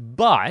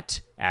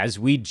 as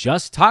we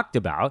just talked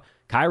about,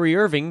 Kyrie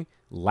Irving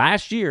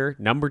last year,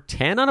 number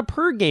 10 on a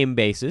per-game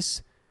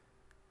basis,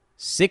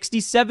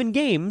 67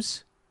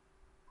 games,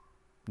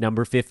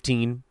 number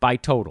 15 by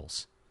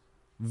totals.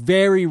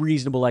 Very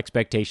reasonable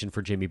expectation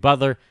for Jimmy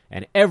Butler,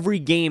 and every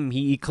game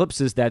he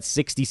eclipses that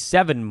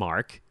 67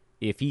 mark,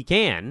 if he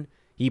can,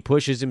 he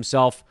pushes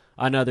himself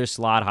another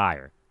slot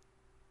higher.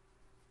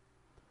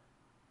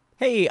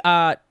 Hey,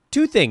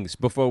 two things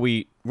before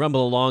we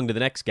rumble along to the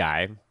next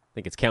guy. I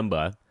think it's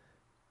Kemba.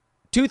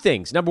 Two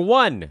things. Number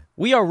one,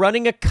 we are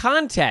running a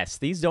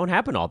contest. These don't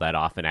happen all that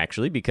often,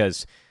 actually,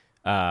 because,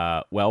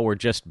 we're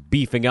just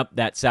beefing up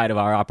that side of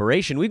our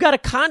operation. We've got a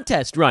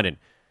contest running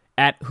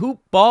at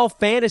Hoopball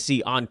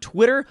Fantasy on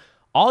Twitter.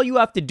 All you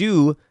have to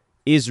do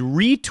is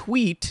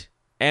retweet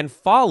and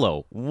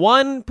follow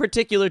one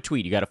particular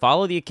tweet. You got to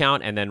follow the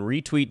account and then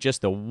retweet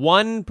just the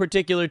one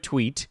particular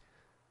tweet,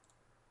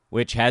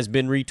 which has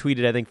been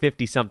retweeted, I think,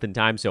 50-something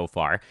times so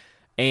far.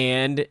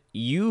 And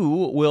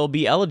you will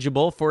be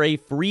eligible for a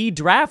free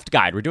draft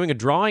guide. We're doing a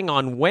drawing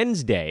on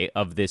Wednesday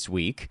of this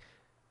week.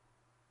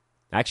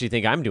 I actually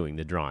think I'm doing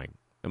the drawing.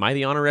 Am I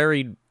the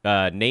honorary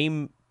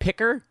name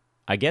picker?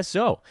 I guess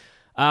so.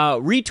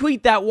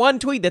 Retweet that one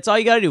tweet. That's all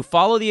you got to do.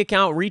 Follow the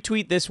account.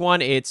 Retweet this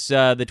one. It's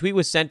the tweet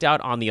was sent out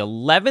on the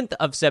 11th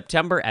of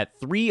September at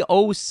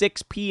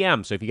 3:06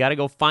 p.m. So if you got to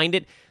go find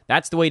it,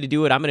 that's the way to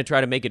do it. I'm going to try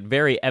to make it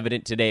very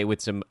evident today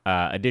with some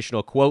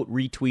additional quote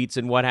retweets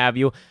and what have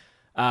you.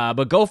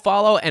 But go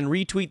follow and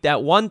retweet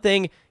that one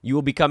thing. You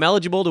will become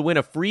eligible to win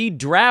a free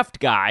draft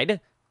guide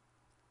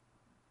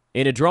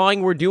in a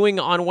drawing we're doing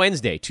on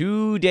Wednesday,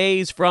 2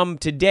 days from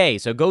today.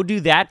 So go do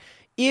that.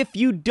 If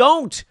you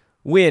don't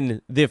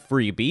win the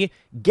freebie,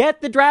 get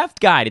the draft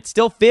guide. It's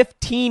still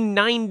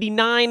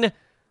 $15.99.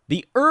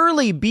 The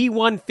early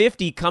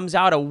B150 comes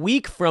out a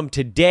week from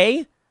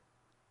today,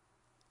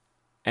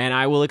 and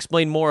I will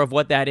explain more of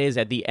what that is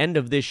at the end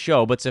of this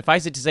show. But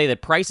suffice it to say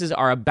that prices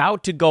are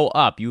about to go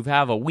up. You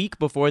have a week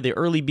before the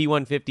early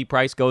B150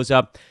 price goes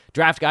up.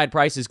 Draft guide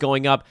price is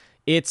going up.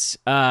 It's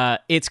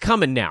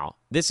coming now.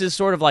 This is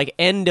sort of like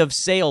end of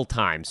sale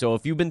time. So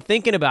if you've been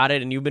thinking about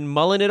it and you've been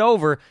mulling it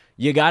over,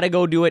 you got to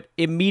go do it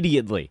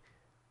immediately.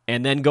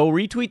 And then go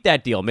retweet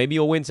that deal. Maybe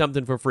you'll win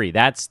something for free.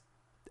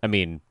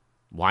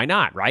 Why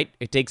not, right?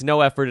 It takes no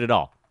effort at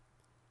all.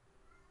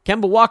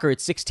 Kemba Walker at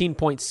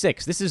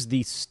 16.6. This is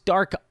the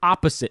stark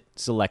opposite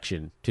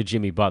selection to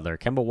Jimmy Butler.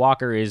 Kemba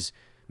Walker is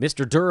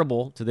Mr.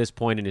 Durable to this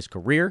point in his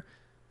career.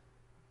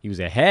 He was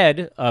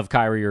ahead of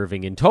Kyrie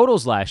Irving in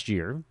totals last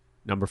year,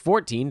 number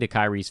 14 to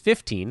Kyrie's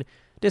 15,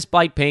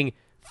 despite playing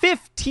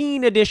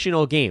 15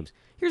 additional games.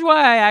 Here's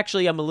why I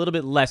actually am a little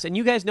bit less, and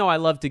you guys know I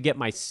love to get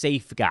my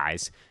safe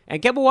guys,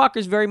 and Kemba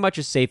Walker's very much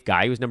a safe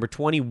guy. He was number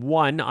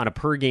 21 on a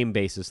per-game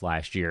basis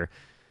last year.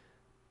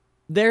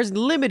 There's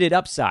limited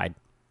upside.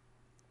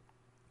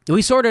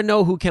 We sort of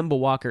know who Kemba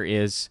Walker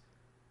is.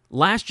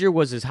 last year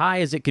was as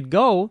high as it could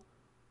go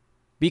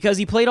because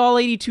he played all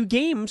 82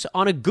 games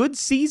on a good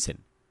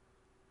season.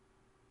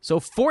 So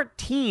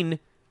 14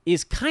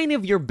 is kind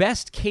of your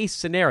best case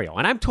scenario.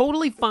 And I'm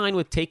totally fine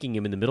with taking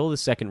him in the middle of the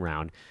second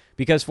round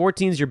because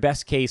 14 is your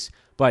best case,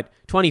 but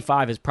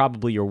 25 is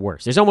probably your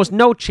worst. There's almost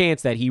no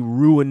chance that he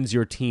ruins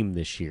your team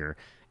this year.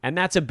 And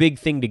that's a big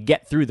thing to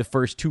get through the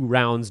first 2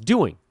 rounds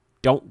doing.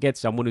 Don't get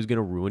someone who's going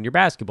to ruin your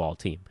basketball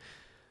team.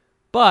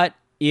 But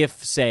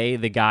if, say,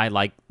 the guy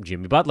like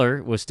Jimmy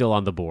Butler was still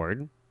on the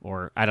board,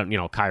 or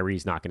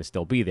Kyrie's not going to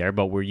still be there,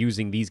 but we're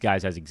using these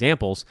guys as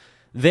examples,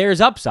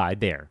 there's upside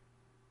there.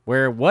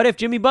 Where what if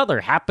Jimmy Butler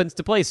happens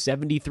to play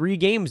 73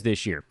 games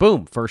this year?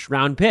 Boom, first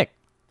round pick.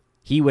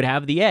 He would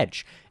have the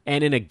edge.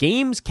 And in a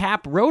games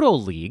cap roto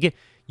league,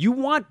 you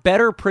want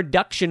better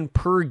production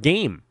per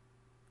game.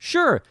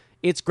 Sure,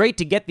 it's great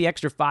to get the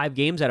extra 5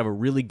 games out of a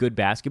really good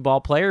basketball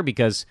player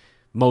because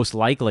most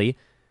likely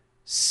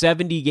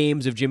 70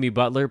 games of Jimmy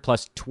Butler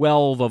plus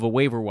 12 of a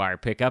waiver wire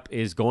pickup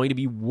is going to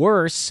be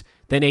worse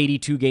than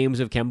 82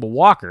 games of Kemba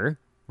Walker,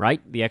 right?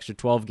 The extra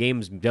 12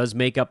 games does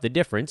make up the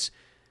difference.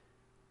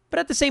 But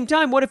at the same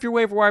time, what if your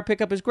waiver wire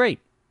pickup is great?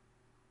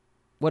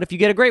 What if you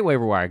get a great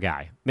waiver wire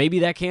guy? Maybe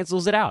that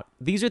cancels it out.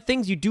 These are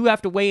things you do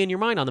have to weigh in your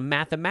mind on the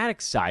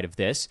mathematics side of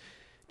this.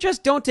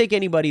 Just don't take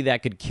anybody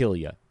that could kill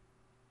you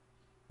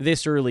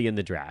this early in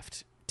the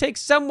draft. Take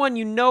someone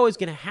you know is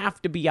going to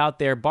have to be out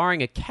there,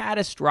 barring a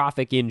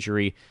catastrophic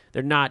injury.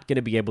 They're not going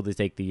to be able to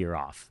take the year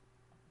off.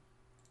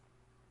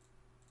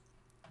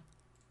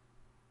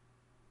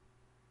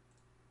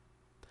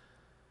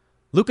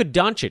 Luka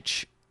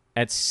Doncic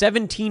at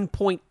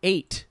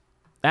 17.8.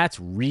 That's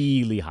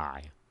really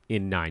high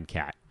in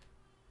 9-cat.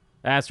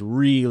 That's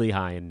really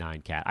high in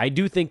 9-cat. I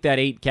do think that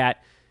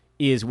 8-cat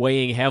is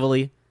weighing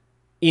heavily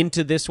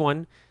into this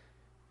one,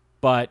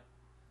 but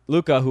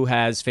Luka, who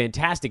has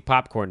fantastic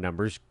popcorn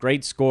numbers,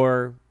 great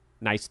scorer,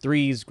 nice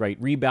threes, great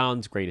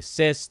rebounds, great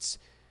assists,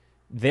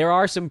 there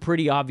are some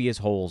pretty obvious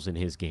holes in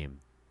his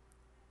game.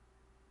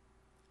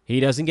 He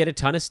doesn't get a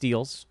ton of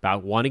steals,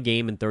 about 1 a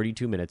game in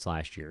 32 minutes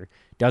last year.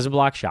 Doesn't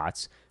block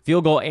shots.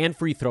 Field goal and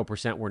free throw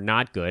percent were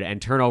not good,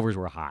 and turnovers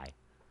were high.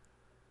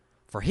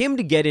 For him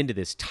to get into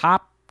this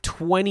top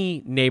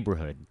 20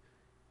 neighborhood,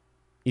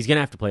 he's going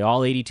to have to play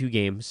all 82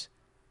 games,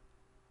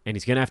 and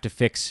he's going to have to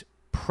fix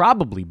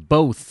probably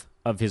both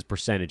of his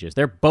percentages.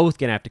 They're both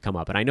going to have to come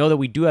up, and I know that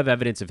we do have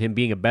evidence of him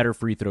being a better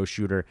free throw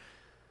shooter,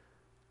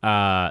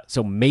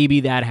 so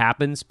maybe that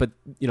happens, but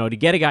to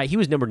get a guy, he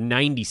was number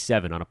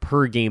 97 on a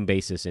per game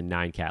basis in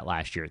 9-cat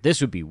last year.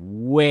 This would be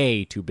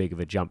way too big of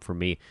a jump for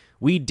me.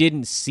 We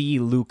didn't see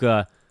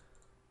Luka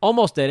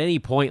almost at any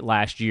point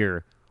last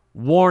year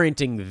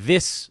warranting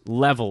this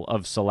level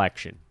of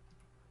selection.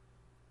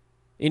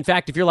 In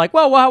fact, if you're like,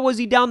 well, how was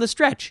he down the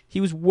stretch? He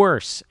was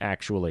worse,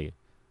 actually.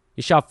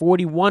 He shot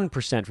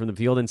 41% from the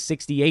field and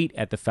 68%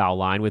 at the foul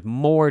line with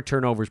more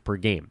turnovers per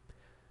game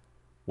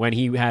when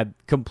he had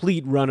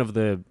complete run of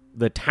the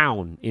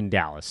town in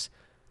Dallas.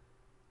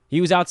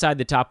 He was outside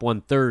the top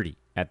 130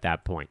 at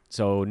that point.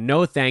 So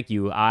no thank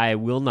you. I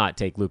will not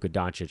take Luka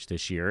Doncic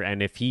this year.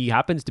 And if he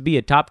happens to be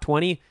a top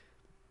 20,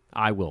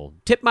 I will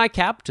tip my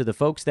cap to the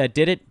folks that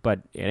did it,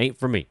 but it ain't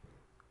for me.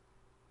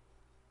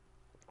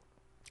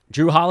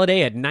 Drew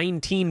Holiday at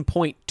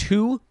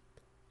 19.2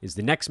 is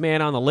the next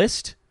man on the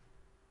list.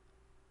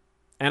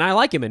 And I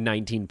like him at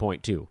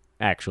 19.2,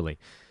 actually.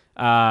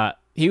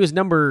 He was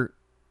number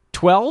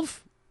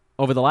 12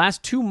 over the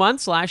last 2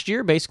 months last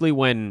year, basically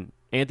when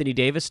Anthony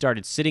Davis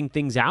started sitting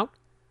things out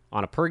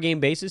on a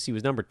per-game basis. He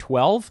was number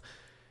 12.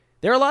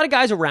 There are a lot of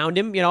guys around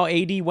him.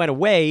 AD went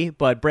away,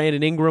 but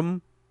Brandon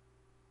Ingram,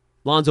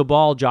 Lonzo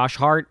Ball, Josh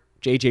Hart,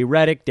 J.J.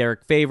 Redick,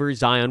 Derek Favors,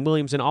 Zion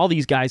Williamson, all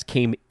these guys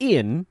came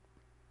in.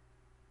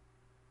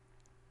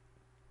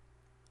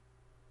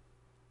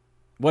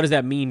 What does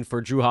that mean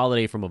for Drew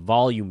Holiday from a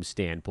volume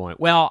standpoint?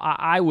 Well,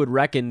 I would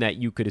reckon that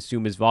you could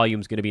assume his volume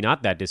is going to be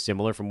not that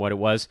dissimilar from what it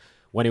was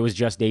when it was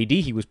just AD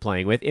he was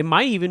playing with. It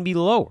might even be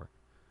lower.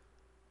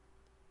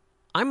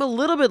 I'm a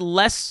little bit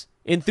less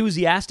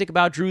enthusiastic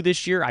about Drew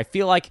this year. I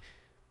feel like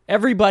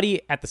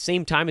everybody at the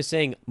same time is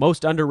saying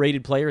most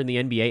underrated player in the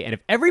NBA, and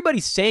if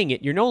everybody's saying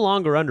it, you're no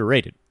longer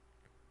underrated.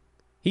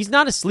 He's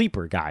not a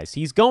sleeper, guys.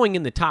 He's going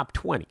in the top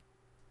 20.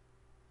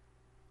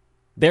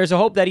 There's a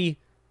hope that he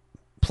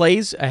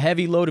plays a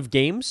heavy load of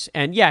games,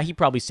 and yeah, he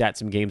probably sat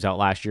some games out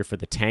last year for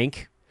the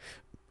tank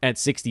at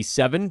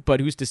 67,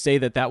 but who's to say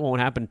that that won't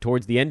happen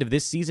towards the end of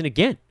this season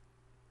again?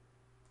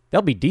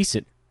 They'll be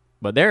decent,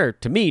 but they're,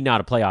 to me,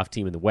 not a playoff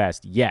team in the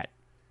West yet.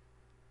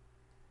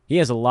 He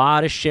has a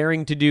lot of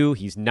sharing to do.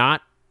 He's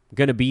not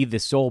going to be the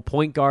sole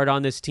point guard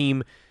on this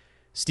team.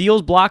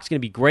 Steals, blocks going to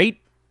be great.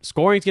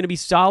 Scoring's going to be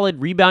solid.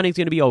 Rebounding's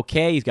going to be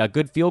okay. He's got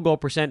good field goal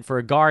percent for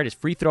a guard. His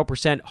free throw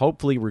percent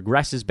hopefully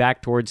regresses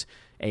back towards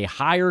a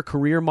higher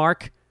career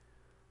mark.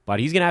 But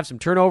he's going to have some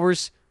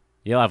turnovers.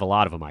 He'll have a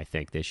lot of them, I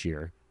think, this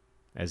year,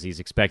 as he's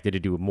expected to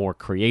do more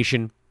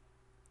creation.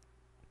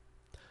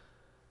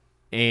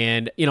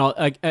 And,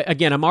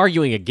 again, I'm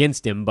arguing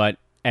against him, but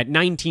at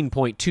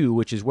 19.2,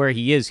 which is where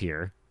he is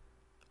here,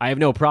 I have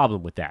no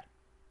problem with that.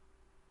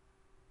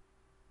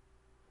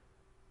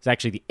 It's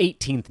actually the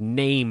 18th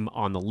name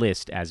on the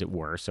list, as it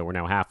were, so we're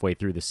now halfway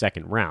through the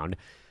second round.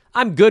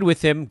 I'm good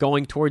with him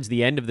going towards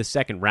the end of the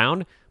second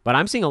round, but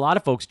I'm seeing a lot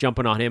of folks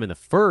jumping on him in the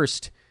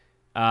first.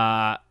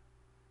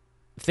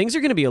 Things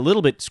are going to be a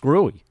little bit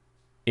screwy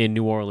in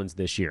New Orleans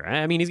this year.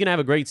 I mean, he's going to have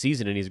a great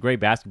season, and he's a great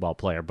basketball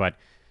player, but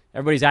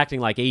everybody's acting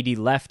like AD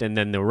left, and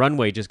then the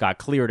runway just got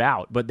cleared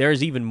out. But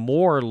there's even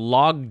more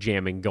log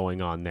jamming going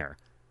on there.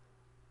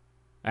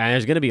 And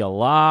there's going to be a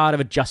lot of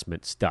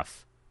adjustment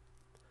stuff.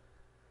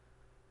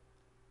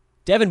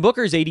 Devin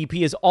Booker's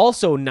ADP is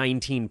also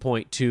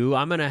 19.2.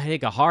 I'm going to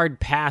take a hard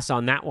pass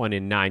on that one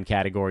in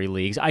 9-category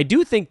leagues. I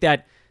do think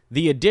that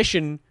the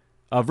addition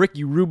of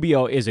Ricky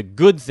Rubio is a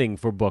good thing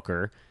for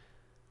Booker,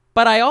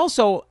 but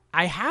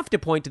I have to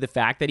point to the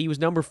fact that he was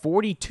number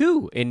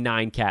 42 in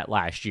 9-cat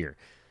last year.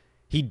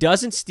 He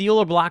doesn't steal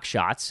or block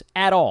shots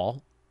at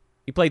all.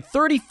 He played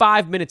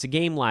 35 minutes a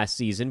game last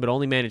season, but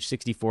only managed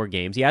 64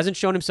 games. He hasn't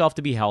shown himself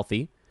to be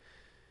healthy.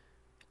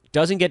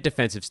 Doesn't get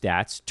defensive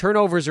stats.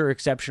 Turnovers are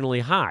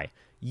exceptionally high.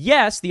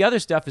 Yes, the other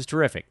stuff is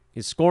terrific.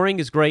 His scoring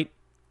is great.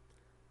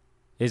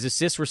 His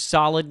assists were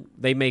solid.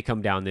 They may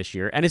come down this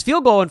year. And his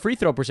field goal and free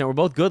throw percent were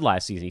both good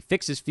last season. He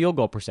fixed his field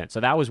goal percent.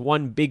 So that was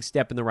one big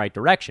step in the right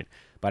direction.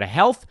 But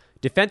health,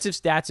 defensive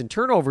stats, and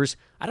turnovers,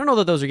 I don't know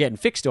that those are getting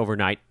fixed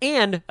overnight.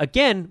 And,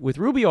 again, with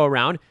Rubio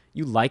around,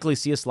 you likely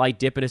see a slight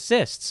dip in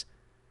assists.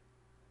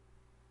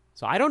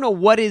 So I don't know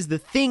what is the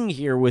thing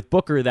here with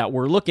Booker that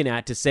we're looking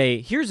at to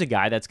say, here's a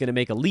guy that's going to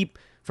make a leap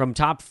from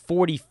top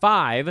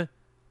 45,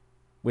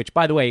 which,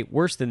 by the way,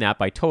 worse than that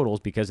by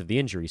totals because of the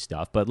injury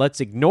stuff. But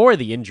let's ignore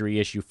the injury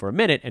issue for a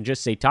minute and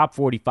just say top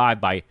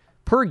 45 by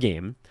per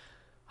game.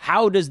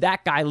 How does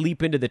that guy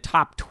leap into the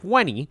top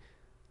 20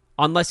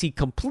 unless he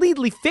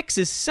completely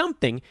fixes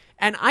something?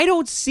 And I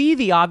don't see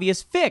the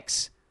obvious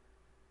fix.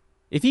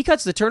 If he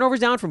cuts the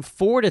turnovers down from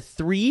 4 to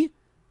 3,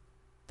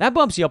 that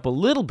bumps you up a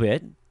little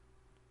bit.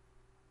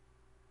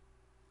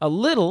 A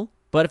little,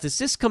 but if the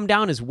assists come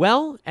down as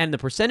well and the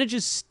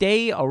percentages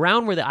stay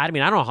around where I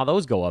don't know how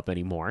those go up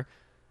anymore.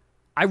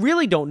 I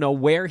really don't know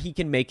where he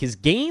can make his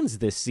gains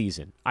this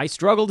season. I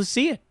struggle to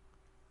see it.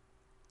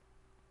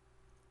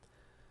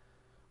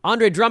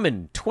 Andre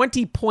Drummond,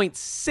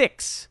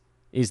 20.6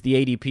 is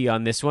the ADP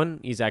on this one.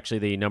 He's actually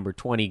the number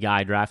 20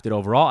 guy drafted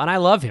overall, and I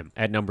love him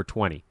at number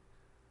 20.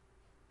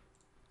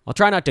 I'll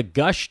try not to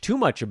gush too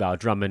much about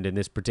Drummond in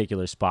this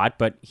particular spot,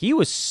 but he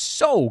was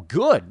so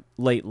good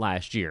late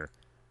last year.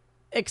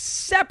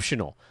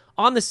 Exceptional.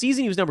 On the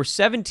season, he was number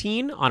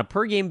 17 on a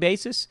per-game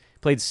basis,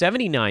 played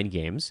 79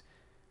 games,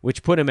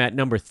 which put him at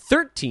number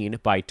 13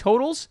 by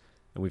totals.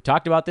 And we've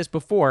talked about this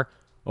before.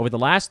 Over the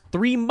last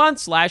 3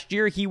 months last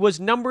year, he was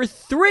number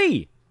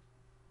 3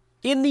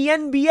 in the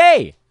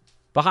NBA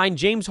behind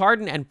James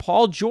Harden and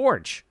Paul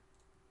George.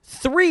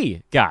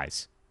 3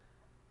 guys.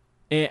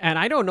 And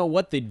I don't know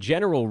what the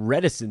general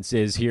reticence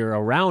is here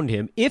around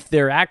him, if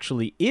there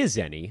actually is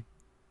any.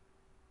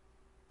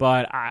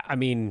 But, I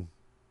mean,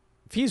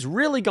 if he's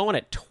really going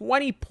at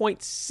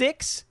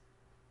 20.6,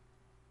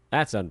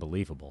 that's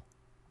unbelievable.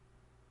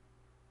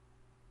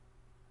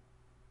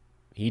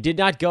 He did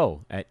not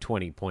go at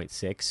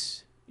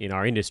 20.6 in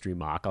our industry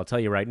mock. I'll tell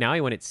you right now,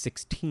 he went at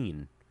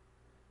 16,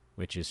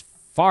 which is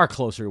far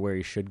closer to where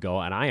he should go,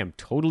 and I am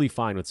totally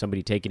fine with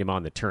somebody taking him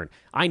on the turn.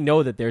 I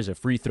know that there's a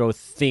free throw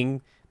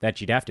thing that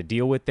you'd have to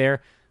deal with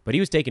there, but he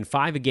was taking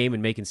 5 a game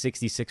and making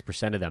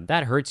 66% of them.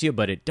 That hurts you,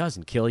 but it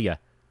doesn't kill you.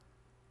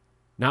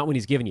 Not when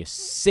he's giving you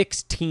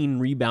 16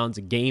 rebounds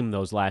a game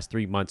those last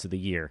 3 months of the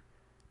year.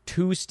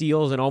 2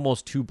 steals and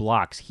almost 2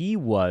 blocks. He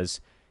was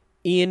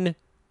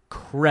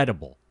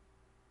incredible.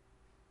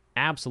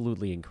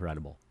 Absolutely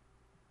incredible.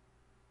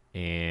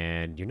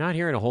 And you're not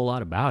hearing a whole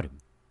lot about him.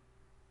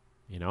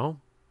 You know?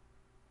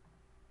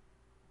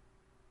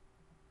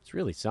 It's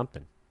really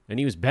something. And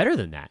he was better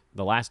than that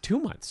the last 2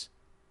 months.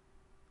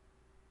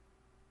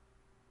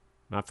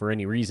 Not for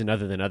any reason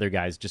other than other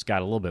guys just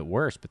got a little bit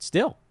worse, but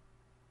still.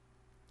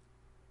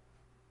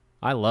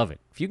 I love it.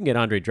 If you can get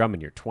Andre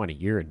Drummond, you're 20.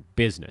 You're in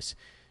business.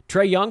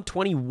 Trae Young,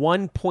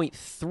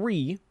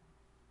 21.3.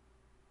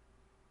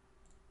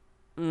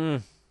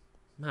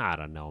 I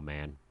don't know,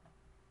 man.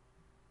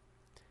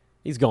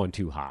 He's going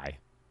too high.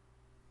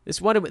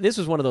 This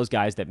was one of those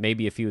guys that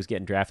maybe if he was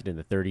getting drafted in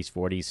the 30s,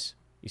 40s,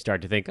 you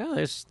start to think, oh,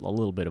 there's a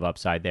little bit of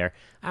upside there.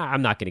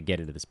 I'm not going to get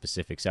into the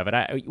specifics of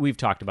it. We've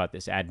talked about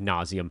this ad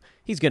nauseum.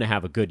 He's going to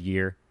have a good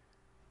year.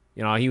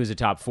 You know, he was a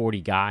top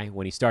 40 guy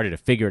when he started to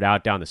figure it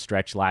out down the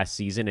stretch last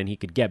season, and he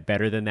could get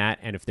better than that.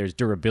 And if there's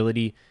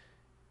durability,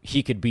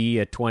 he could be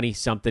a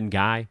 20-something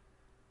guy.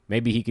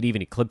 Maybe he could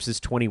even eclipse his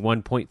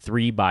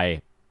 21.3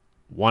 by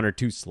 1 or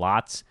 2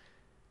 slots.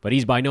 But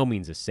he's by no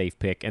means a safe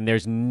pick, and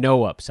there's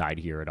no upside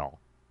here at all.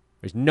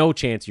 There's no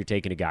chance you're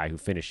taking a guy who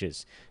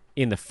finishes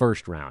in the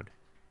first round.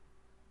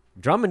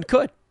 Drummond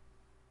could.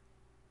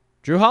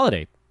 Drew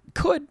Holiday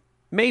could.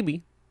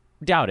 Maybe.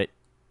 Doubt it.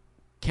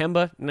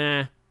 Kemba?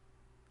 Nah.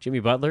 Jimmy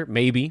Butler?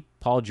 Maybe.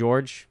 Paul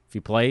George, if he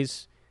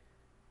plays.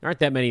 There aren't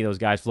that many of those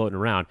guys floating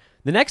around.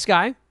 The next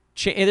guy,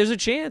 there's a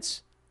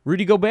chance.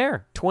 Rudy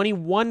Gobert,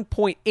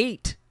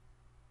 21.8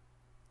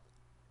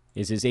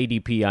 is his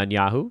ADP on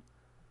Yahoo.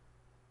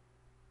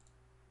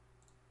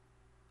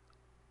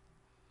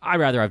 I'd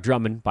rather have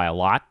Drummond by a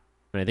lot.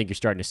 And I think you're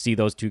starting to see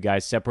those two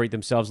guys separate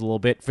themselves a little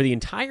bit. For the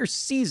entire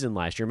season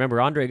last year,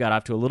 remember, Andre got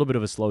off to a little bit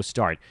of a slow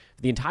start.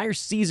 For the entire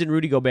season,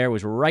 Rudy Gobert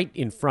was right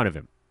in front of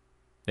him.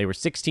 They were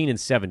 16 and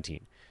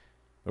 17.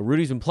 But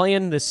Rudy's been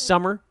playing this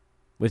summer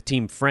with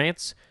Team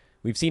France.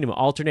 We've seen him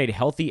alternate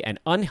healthy and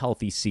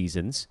unhealthy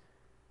seasons.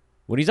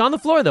 When he's on the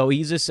floor, though,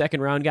 he's a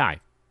second-round guy.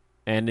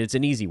 And it's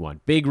an easy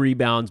one. Big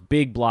rebounds,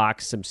 big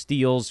blocks, some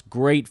steals,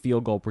 great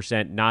field goal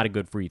percent, not a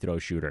good free throw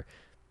shooter.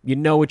 You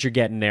know what you're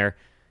getting there.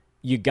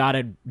 You got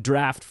to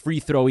draft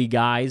free throwy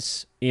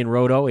guys in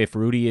Roto if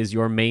Rudy is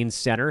your main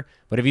center.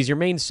 But if he's your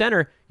main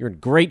center, you're in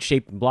great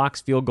shape in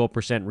blocks, field goal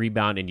percent,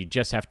 rebound, and you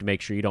just have to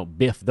make sure you don't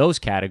biff those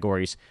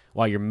categories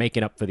while you're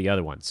making up for the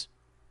other ones.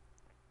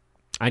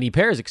 And he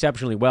pairs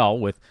exceptionally well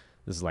with,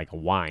 this is like a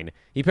wine,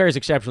 he pairs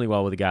exceptionally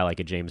well with a guy like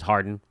a James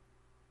Harden.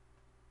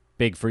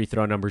 Big free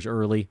throw numbers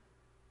early.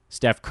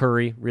 Steph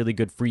Curry, really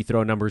good free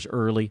throw numbers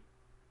early.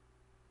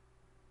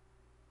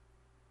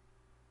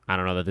 I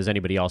don't know that there's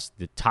anybody else at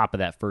the top of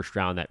that first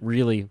round that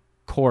really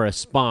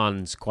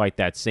corresponds quite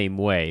that same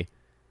way,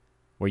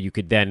 where you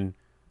could then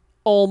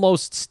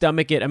almost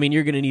stomach it. I mean,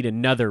 you're going to need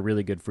another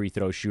really good free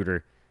throw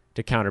shooter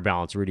to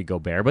counterbalance Rudy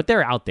Gobert, but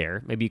they're out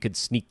there. Maybe you could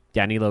sneak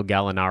Danilo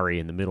Gallinari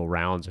in the middle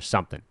rounds or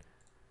something.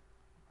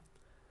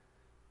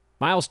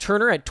 Miles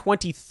Turner at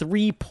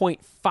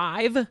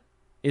 23.5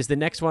 is the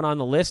next one on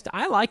the list.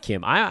 I like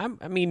him. I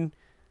mean,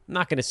 I'm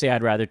not going to say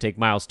I'd rather take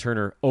Miles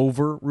Turner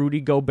over Rudy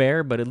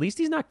Gobert, but at least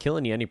he's not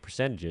killing you any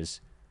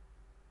percentages.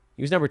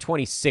 He was number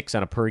 26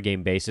 on a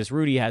per-game basis.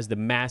 Rudy has the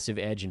massive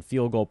edge in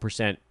field goal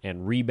percent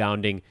and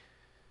rebounding.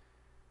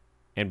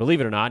 And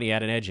believe it or not, he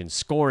had an edge in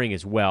scoring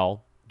as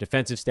well.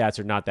 Defensive stats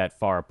are not that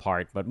far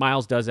apart, but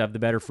Miles does have the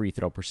better free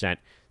throw percent.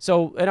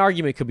 So an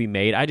argument could be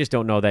made. I just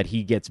don't know that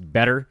he gets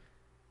better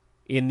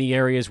in the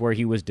areas where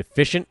he was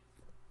deficient.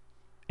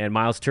 And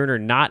Miles Turner,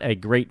 not a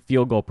great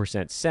field goal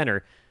percent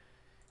center.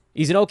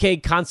 He's an okay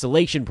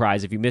consolation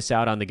prize if you miss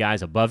out on the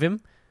guys above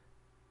him.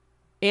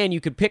 And you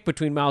could pick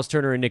between Miles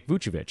Turner and Nick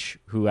Vucevic,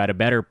 who had a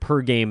better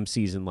per-game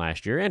season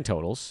last year and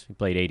totals. He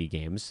played 80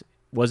 games.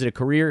 Was it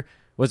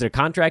a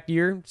contract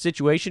year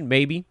situation?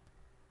 Maybe.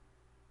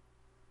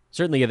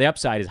 Certainly the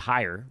upside is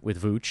higher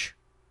with Vooch.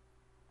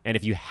 And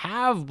if you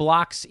have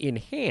blocks in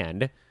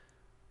hand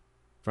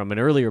from an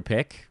earlier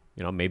pick,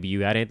 maybe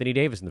you had Anthony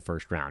Davis in the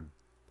first round.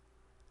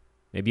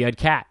 Maybe you had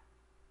Kat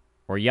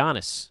or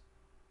Giannis.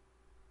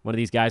 One of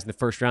these guys in the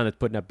first round that's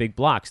putting up big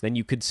blocks. Then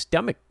you could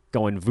stomach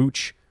going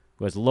Vooch,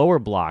 who has lower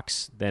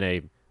blocks than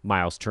a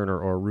Miles Turner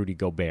or Rudy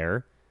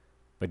Gobert,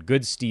 but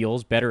good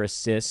steals, better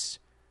assists,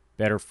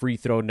 better free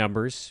throw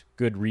numbers,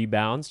 good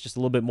rebounds, just a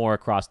little bit more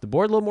across the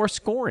board, a little more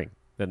scoring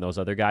than those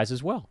other guys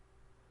as well.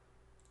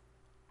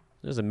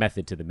 There's a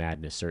method to the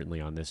madness, certainly,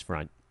 on this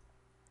front.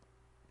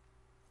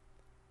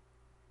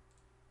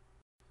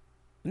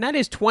 And that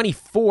is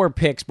 24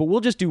 picks, but we'll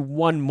just do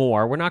one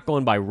more. We're not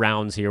going by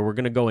rounds here. We're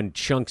going to go in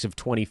chunks of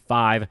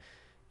 25.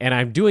 And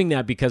I'm doing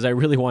that because I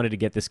really wanted to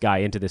get this guy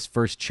into this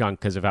first chunk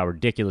because of how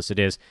ridiculous it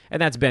is.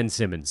 And that's Ben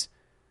Simmons,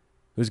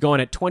 who's going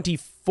at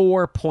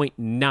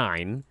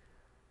 24.9.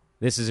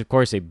 This is, of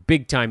course, a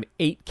big-time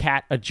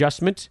 8-cat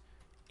adjustment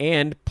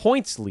and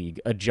points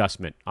league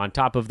adjustment on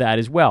top of that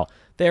as well.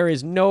 There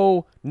is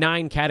no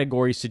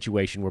 9-category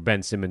situation where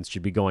Ben Simmons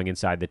should be going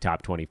inside the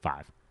top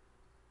 25.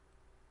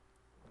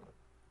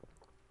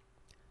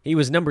 He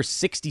was number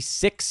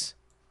 66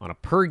 on a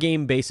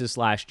per-game basis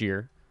last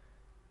year.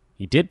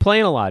 He did play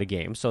in a lot of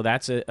games, so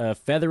that's a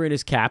feather in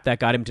his cap. That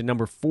got him to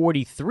number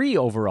 43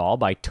 overall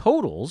by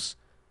totals.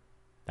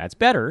 That's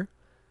better.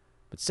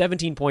 But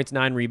 17 points,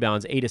 9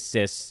 rebounds, 8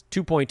 assists,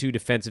 2.2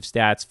 defensive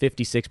stats,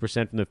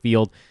 56% from the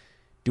field.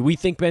 Do we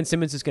think Ben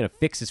Simmons is going to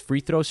fix his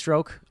free throw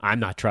stroke? I'm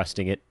not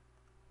trusting it.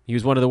 He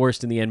was one of the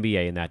worst in the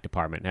NBA in that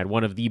department. Had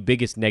one of the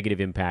biggest negative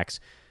impacts.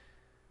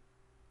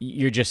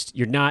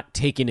 You're not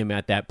taking him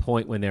at that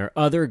point when there are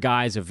other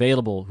guys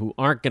available who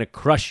aren't going to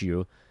crush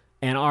you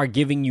and are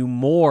giving you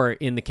more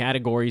in the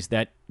categories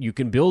that you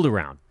can build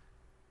around.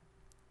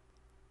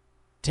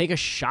 Take a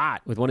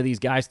shot with one of these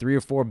guys 3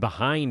 or 4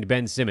 behind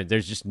Ben Simmons.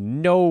 There's just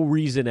no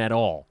reason at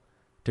all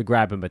to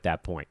grab him at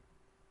that point.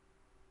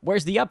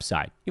 Where's the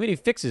upside? Even if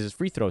he fixes his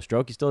free throw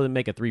stroke, he still doesn't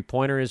make a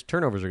three-pointer. His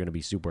turnovers are going to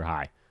be super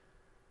high.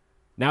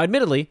 Now,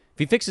 admittedly, if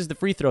he fixes the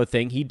free throw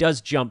thing, he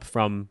does jump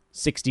from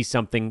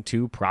 60-something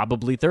to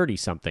probably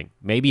 30-something,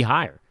 maybe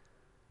higher.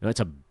 Now, that's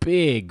a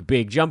big,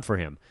 big jump for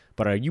him.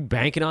 But are you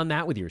banking on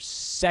that with your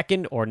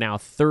second or now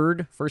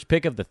first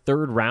pick of the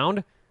third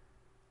round?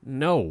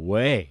 No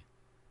way.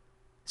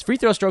 His free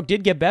throw stroke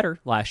did get better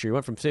last year. It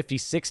went from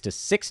 56 to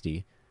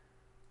 60.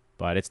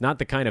 But it's not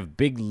the kind of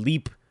big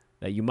leap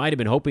that you might have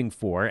been hoping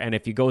for. And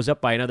if he goes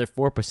up by another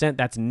 4%,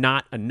 that's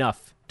not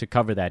enough to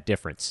cover that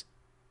difference.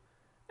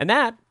 And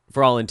that,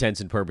 for all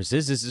intents and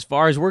purposes, is as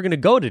far as we're going to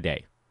go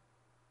today.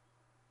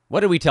 What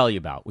did we tell you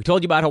about? We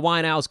told you about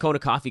Hawaiian Owls Kona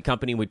Coffee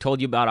Company. We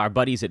told you about our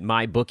buddies at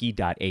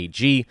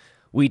mybookie.ag.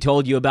 We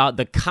told you about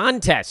the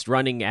contest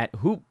running at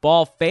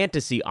Hoopball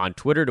Fantasy on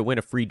Twitter to win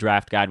a free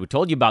draft guide. We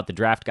told you about the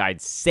draft guide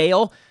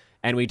sale,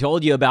 and we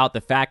told you about the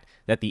fact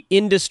that the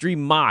industry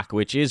mock,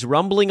 which is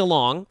rumbling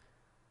along,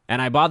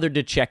 and I bothered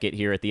to check it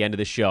here at the end of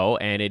the show,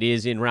 and it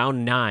is in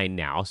round 9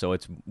 now, so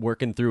it's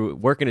working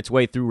its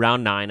way through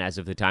round 9 as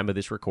of the time of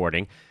this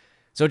recording.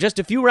 So just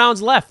a few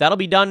rounds left. That'll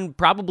be done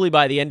probably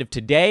by the end of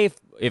today.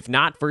 If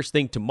not, first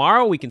thing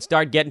tomorrow, we can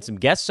start getting some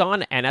guests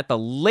on, and at the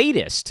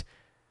latest,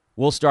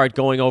 we'll start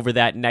going over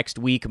that next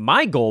week.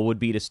 My goal would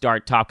be to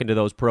start talking to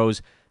those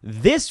pros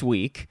this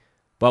week,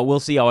 but we'll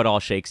see how it all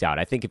shakes out.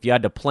 I think if you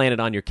had to plan it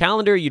on your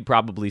calendar, you'd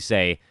probably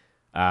say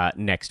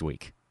next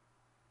week.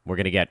 We're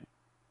going to get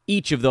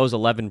each of those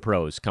 11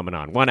 pros coming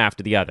on, one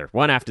after the other.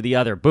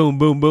 Boom,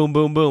 boom, boom,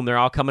 boom, boom. They're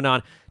all coming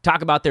on.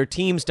 Talk about their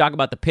teams, talk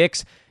about the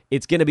picks.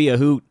 It's going to be a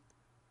hoot.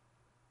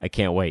 I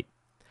can't wait.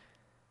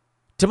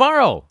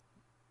 Tomorrow,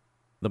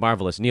 the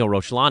marvelous Neil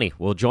Rochlani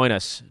will join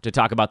us to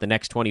talk about the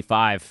next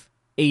 25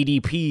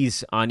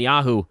 ADPs on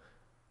Yahoo,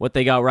 what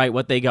they got right,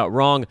 what they got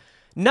wrong.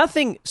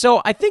 Nothing. So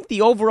I think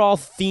the overall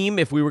theme,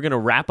 if we were going to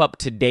wrap up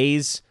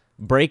today's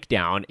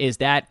breakdown, is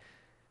that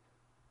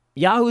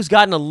Yahoo's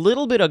gotten a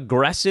little bit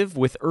aggressive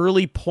with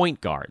early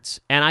point guards.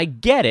 And I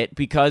get it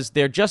because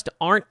there just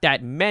aren't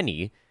that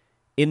many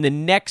in the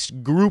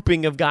next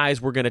grouping of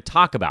guys we're going to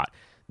talk about.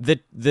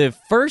 The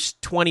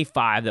first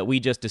 25 that we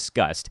just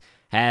discussed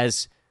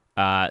has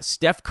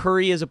Steph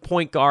Curry as a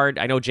point guard.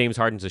 I know James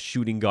Harden's a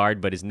shooting guard,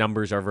 but his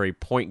numbers are very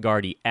point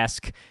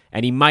guardy-esque,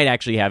 and he might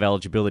actually have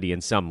eligibility in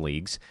some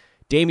leagues.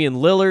 Damian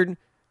Lillard,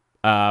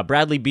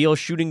 Bradley Beal,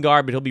 shooting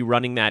guard, but he'll be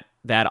running that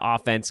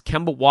offense.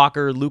 Kemba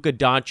Walker, Luka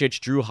Doncic,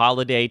 Drew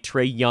Holiday,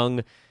 Trae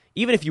Young.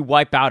 Even if you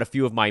wipe out a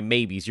few of my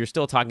maybes, you're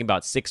still talking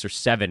about 6 or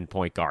 7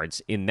 point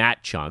guards in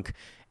that chunk.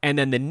 And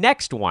then the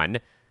next one,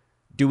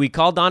 do we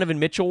call Donovan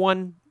Mitchell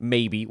one?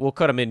 Maybe. We'll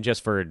cut him in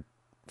just for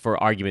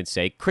argument's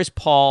sake. Chris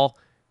Paul,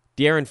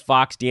 De'Aaron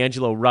Fox,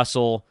 D'Angelo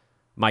Russell,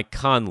 Mike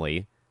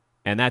Conley,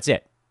 and that's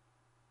it.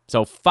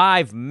 So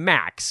 5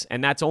 max,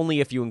 and that's only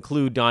if you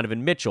include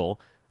Donovan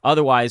Mitchell.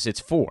 Otherwise, it's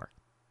 4.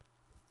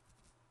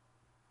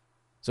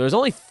 So there's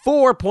only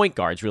 4 point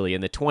guards, really,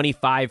 in the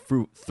 25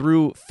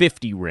 through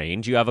 50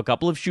 range. You have a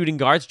couple of shooting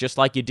guards, just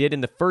like you did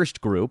in the first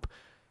group,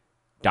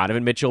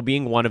 Donovan Mitchell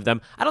being one of them.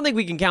 I don't think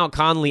we can count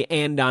Conley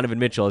and Donovan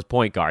Mitchell as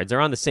point guards.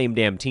 They're on the same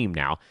damn team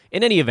now.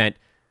 In any event,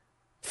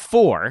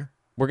 4.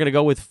 We're going to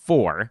go with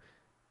 4.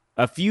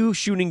 A few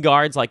shooting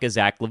guards like a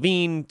Zach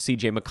LaVine,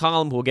 CJ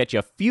McCollum, who will get you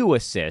a few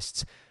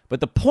assists. But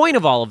the point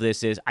of all of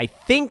this is, I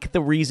think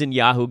the reason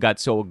Yahoo got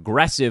so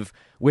aggressive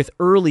with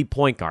early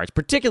point guards,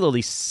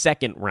 particularly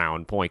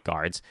second-round point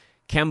guards,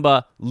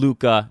 Kemba,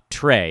 Luka,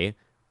 Trae,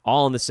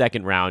 all in the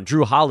second round,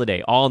 Drew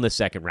Holiday, all in the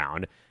second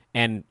round,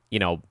 and,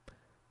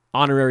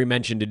 honorary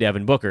mention to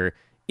Devin Booker,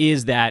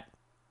 is that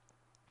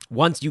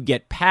once you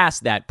get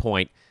past that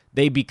point,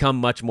 they become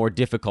much more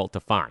difficult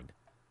to find.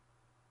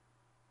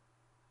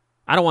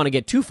 I don't want to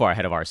get too far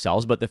ahead of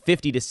ourselves, but the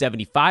 50 to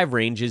 75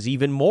 range is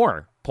even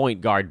more point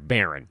guard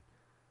barren.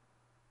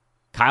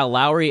 Kyle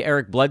Lowry,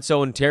 Eric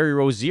Bledsoe, and Terry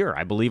Rozier,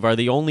 I believe, are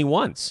the only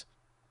ones.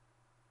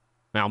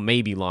 Well,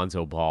 maybe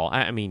Lonzo Ball.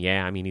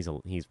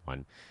 He's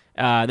one.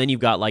 Then you've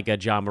got like a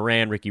John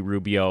Moran, Ricky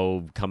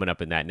Rubio coming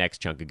up in that next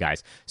chunk of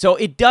guys. So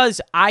it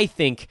does, I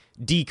think,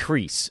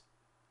 decrease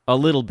a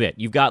little bit.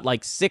 You've got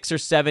like 6 or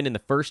 7 in the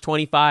first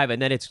 25,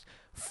 and then it's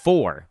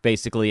 4,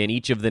 basically, in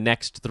each of the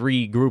next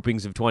 3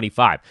 groupings of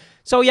 25.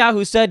 So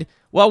Yahoo said,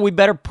 well, we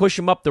better push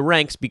them up the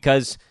ranks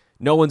because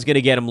no one's going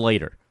to get them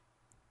later.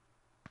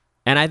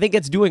 And I think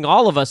it's doing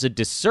all of us a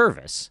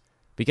disservice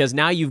because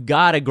now you've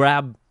got to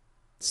grab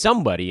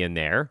somebody in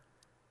there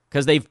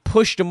because they've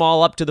pushed them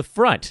all up to the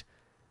front.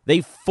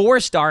 They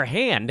forced our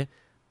hand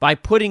by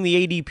putting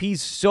the ADPs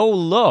so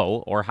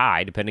low, or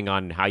high, depending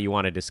on how you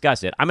want to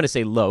discuss it. I'm going to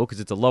say low because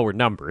it's a lower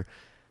number.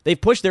 They've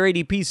pushed their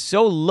ADPs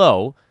so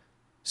low,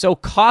 so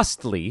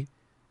costly,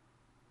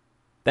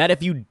 that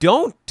if you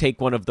don't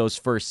take one of those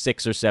first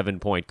 6 or 7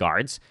 point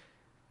guards,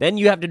 then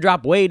you have to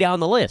drop way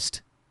down the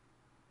list.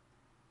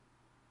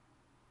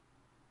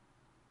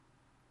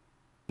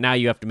 Now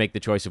you have to make the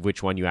choice of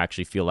which one you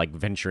actually feel like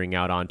venturing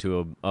out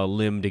onto a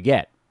limb to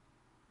get.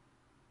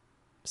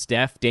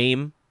 Steph,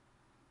 Dame,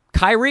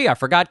 Kyrie. I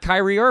forgot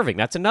Kyrie Irving.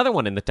 That's another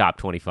one in the top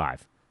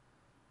 25.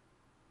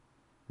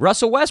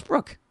 Russell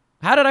Westbrook.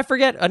 How did I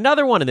forget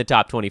another one in the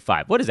top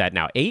 25? What is that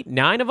now, 8,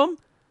 9 of them?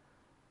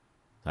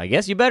 I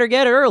guess you better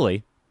get it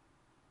early.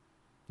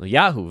 Well,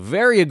 Yahoo,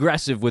 very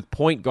aggressive with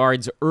point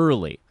guards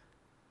early.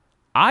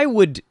 I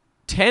would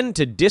tend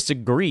to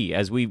disagree,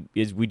 as we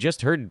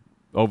just heard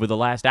over the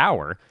last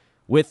hour,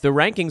 with the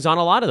rankings on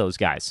a lot of those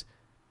guys.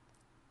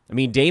 I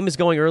mean, Dame is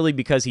going early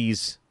because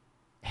he's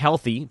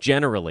healthy,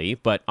 generally,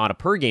 but on a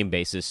per-game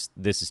basis,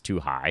 this is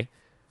too high.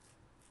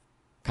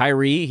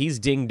 Kyrie, he's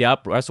dinged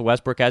up. Russell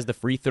Westbrook has the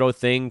free throw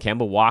thing.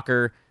 Kemba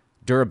Walker,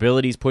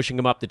 durability's pushing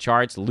him up the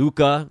charts.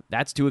 Luka,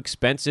 that's too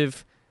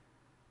expensive.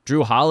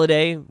 Drew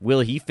Holiday,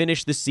 will he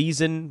finish the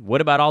season? What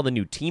about all the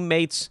new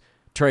teammates?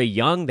 Trae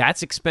Young,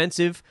 that's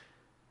expensive.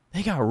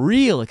 They got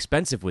real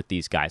expensive with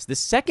these guys. The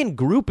second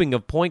grouping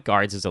of point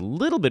guards is a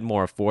little bit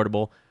more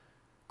affordable.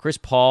 Chris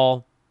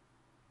Paul,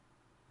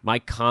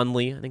 Mike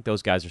Conley, I think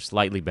those guys are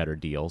slightly better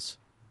deals.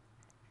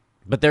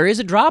 But there is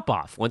a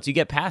drop-off once you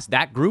get past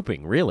that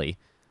grouping, really.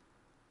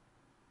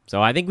 So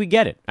I think we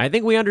get it. I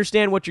think we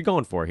understand what you're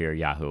going for here,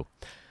 Yahoo.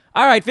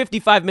 All right,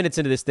 55 minutes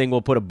into this thing,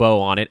 we'll put a bow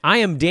on it. I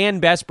am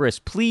Dan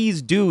Besbris.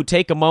 Please do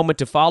take a moment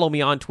to follow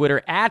me on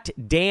Twitter, at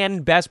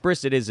Dan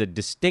Besbris. It is a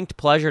distinct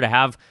pleasure to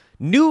have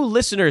new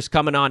listeners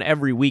coming on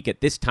every week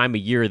at this time of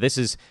year. This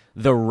is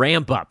the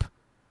ramp-up.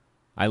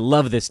 I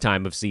love this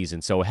time of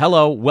season. So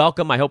hello,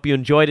 welcome. I hope you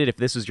enjoyed it if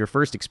this is your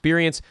first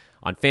experience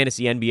on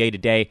Fantasy NBA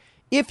Today.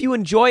 If you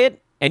enjoy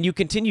it and you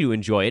continue to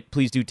enjoy it,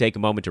 please do take a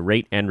moment to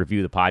rate and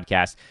review the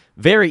podcast.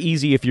 Very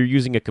easy if you're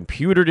using a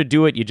computer to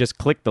do it. You just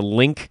click the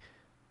link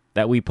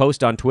that we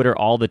post on Twitter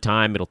all the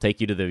time. It'll take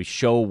you to the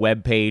show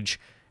webpage,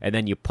 and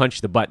then you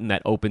punch the button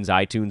that opens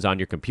iTunes on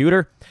your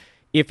computer.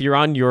 If you're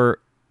on your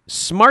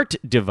smart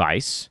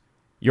device,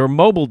 your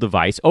mobile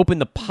device, open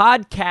the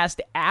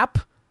podcast app.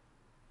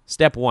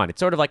 Step 1. It's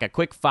sort of like a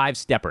quick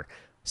 5-stepper.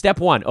 Step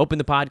 1, open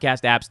the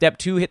podcast app. Step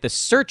 2, hit the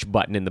search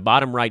button in the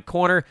bottom right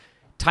corner.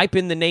 Type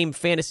in the name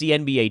Fantasy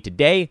NBA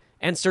Today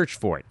and search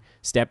for it.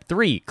 Step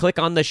 3, click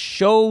on the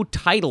show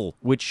title,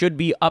 which should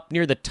be up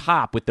near the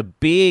top with the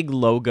big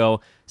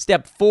logo.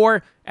 Step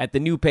 4, at the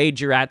new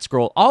page you're at,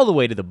 scroll all the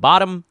way to the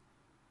bottom.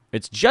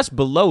 It's just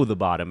below the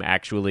bottom,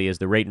 actually, is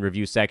the rate and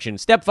review section.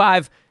 Step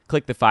 5,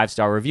 click the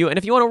 5-star review. And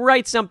if you want to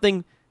write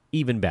something,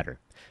 even better.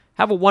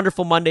 Have a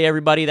wonderful Monday,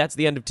 everybody. That's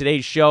the end of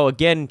today's show.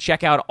 Again,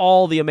 check out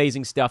all the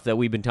amazing stuff that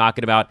we've been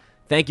talking about.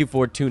 Thank you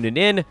for tuning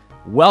in.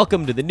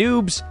 Welcome to the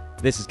noobs.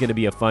 This is going to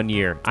be a fun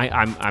year.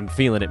 I'm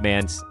feeling it,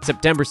 man.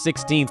 September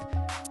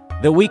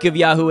 16th, the week of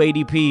Yahoo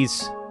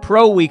ADPs.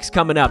 Pro Week's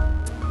coming up.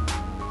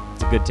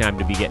 It's a good time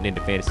to be getting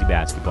into fantasy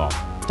basketball.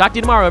 Talk to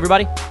you tomorrow,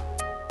 everybody.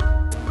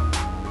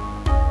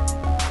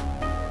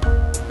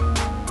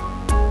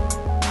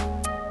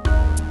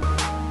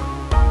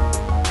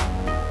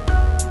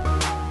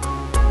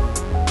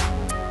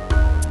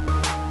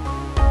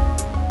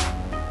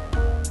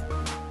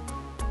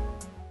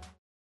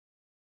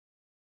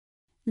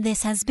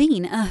 This has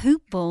been a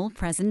Hoop Ball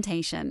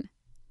presentation.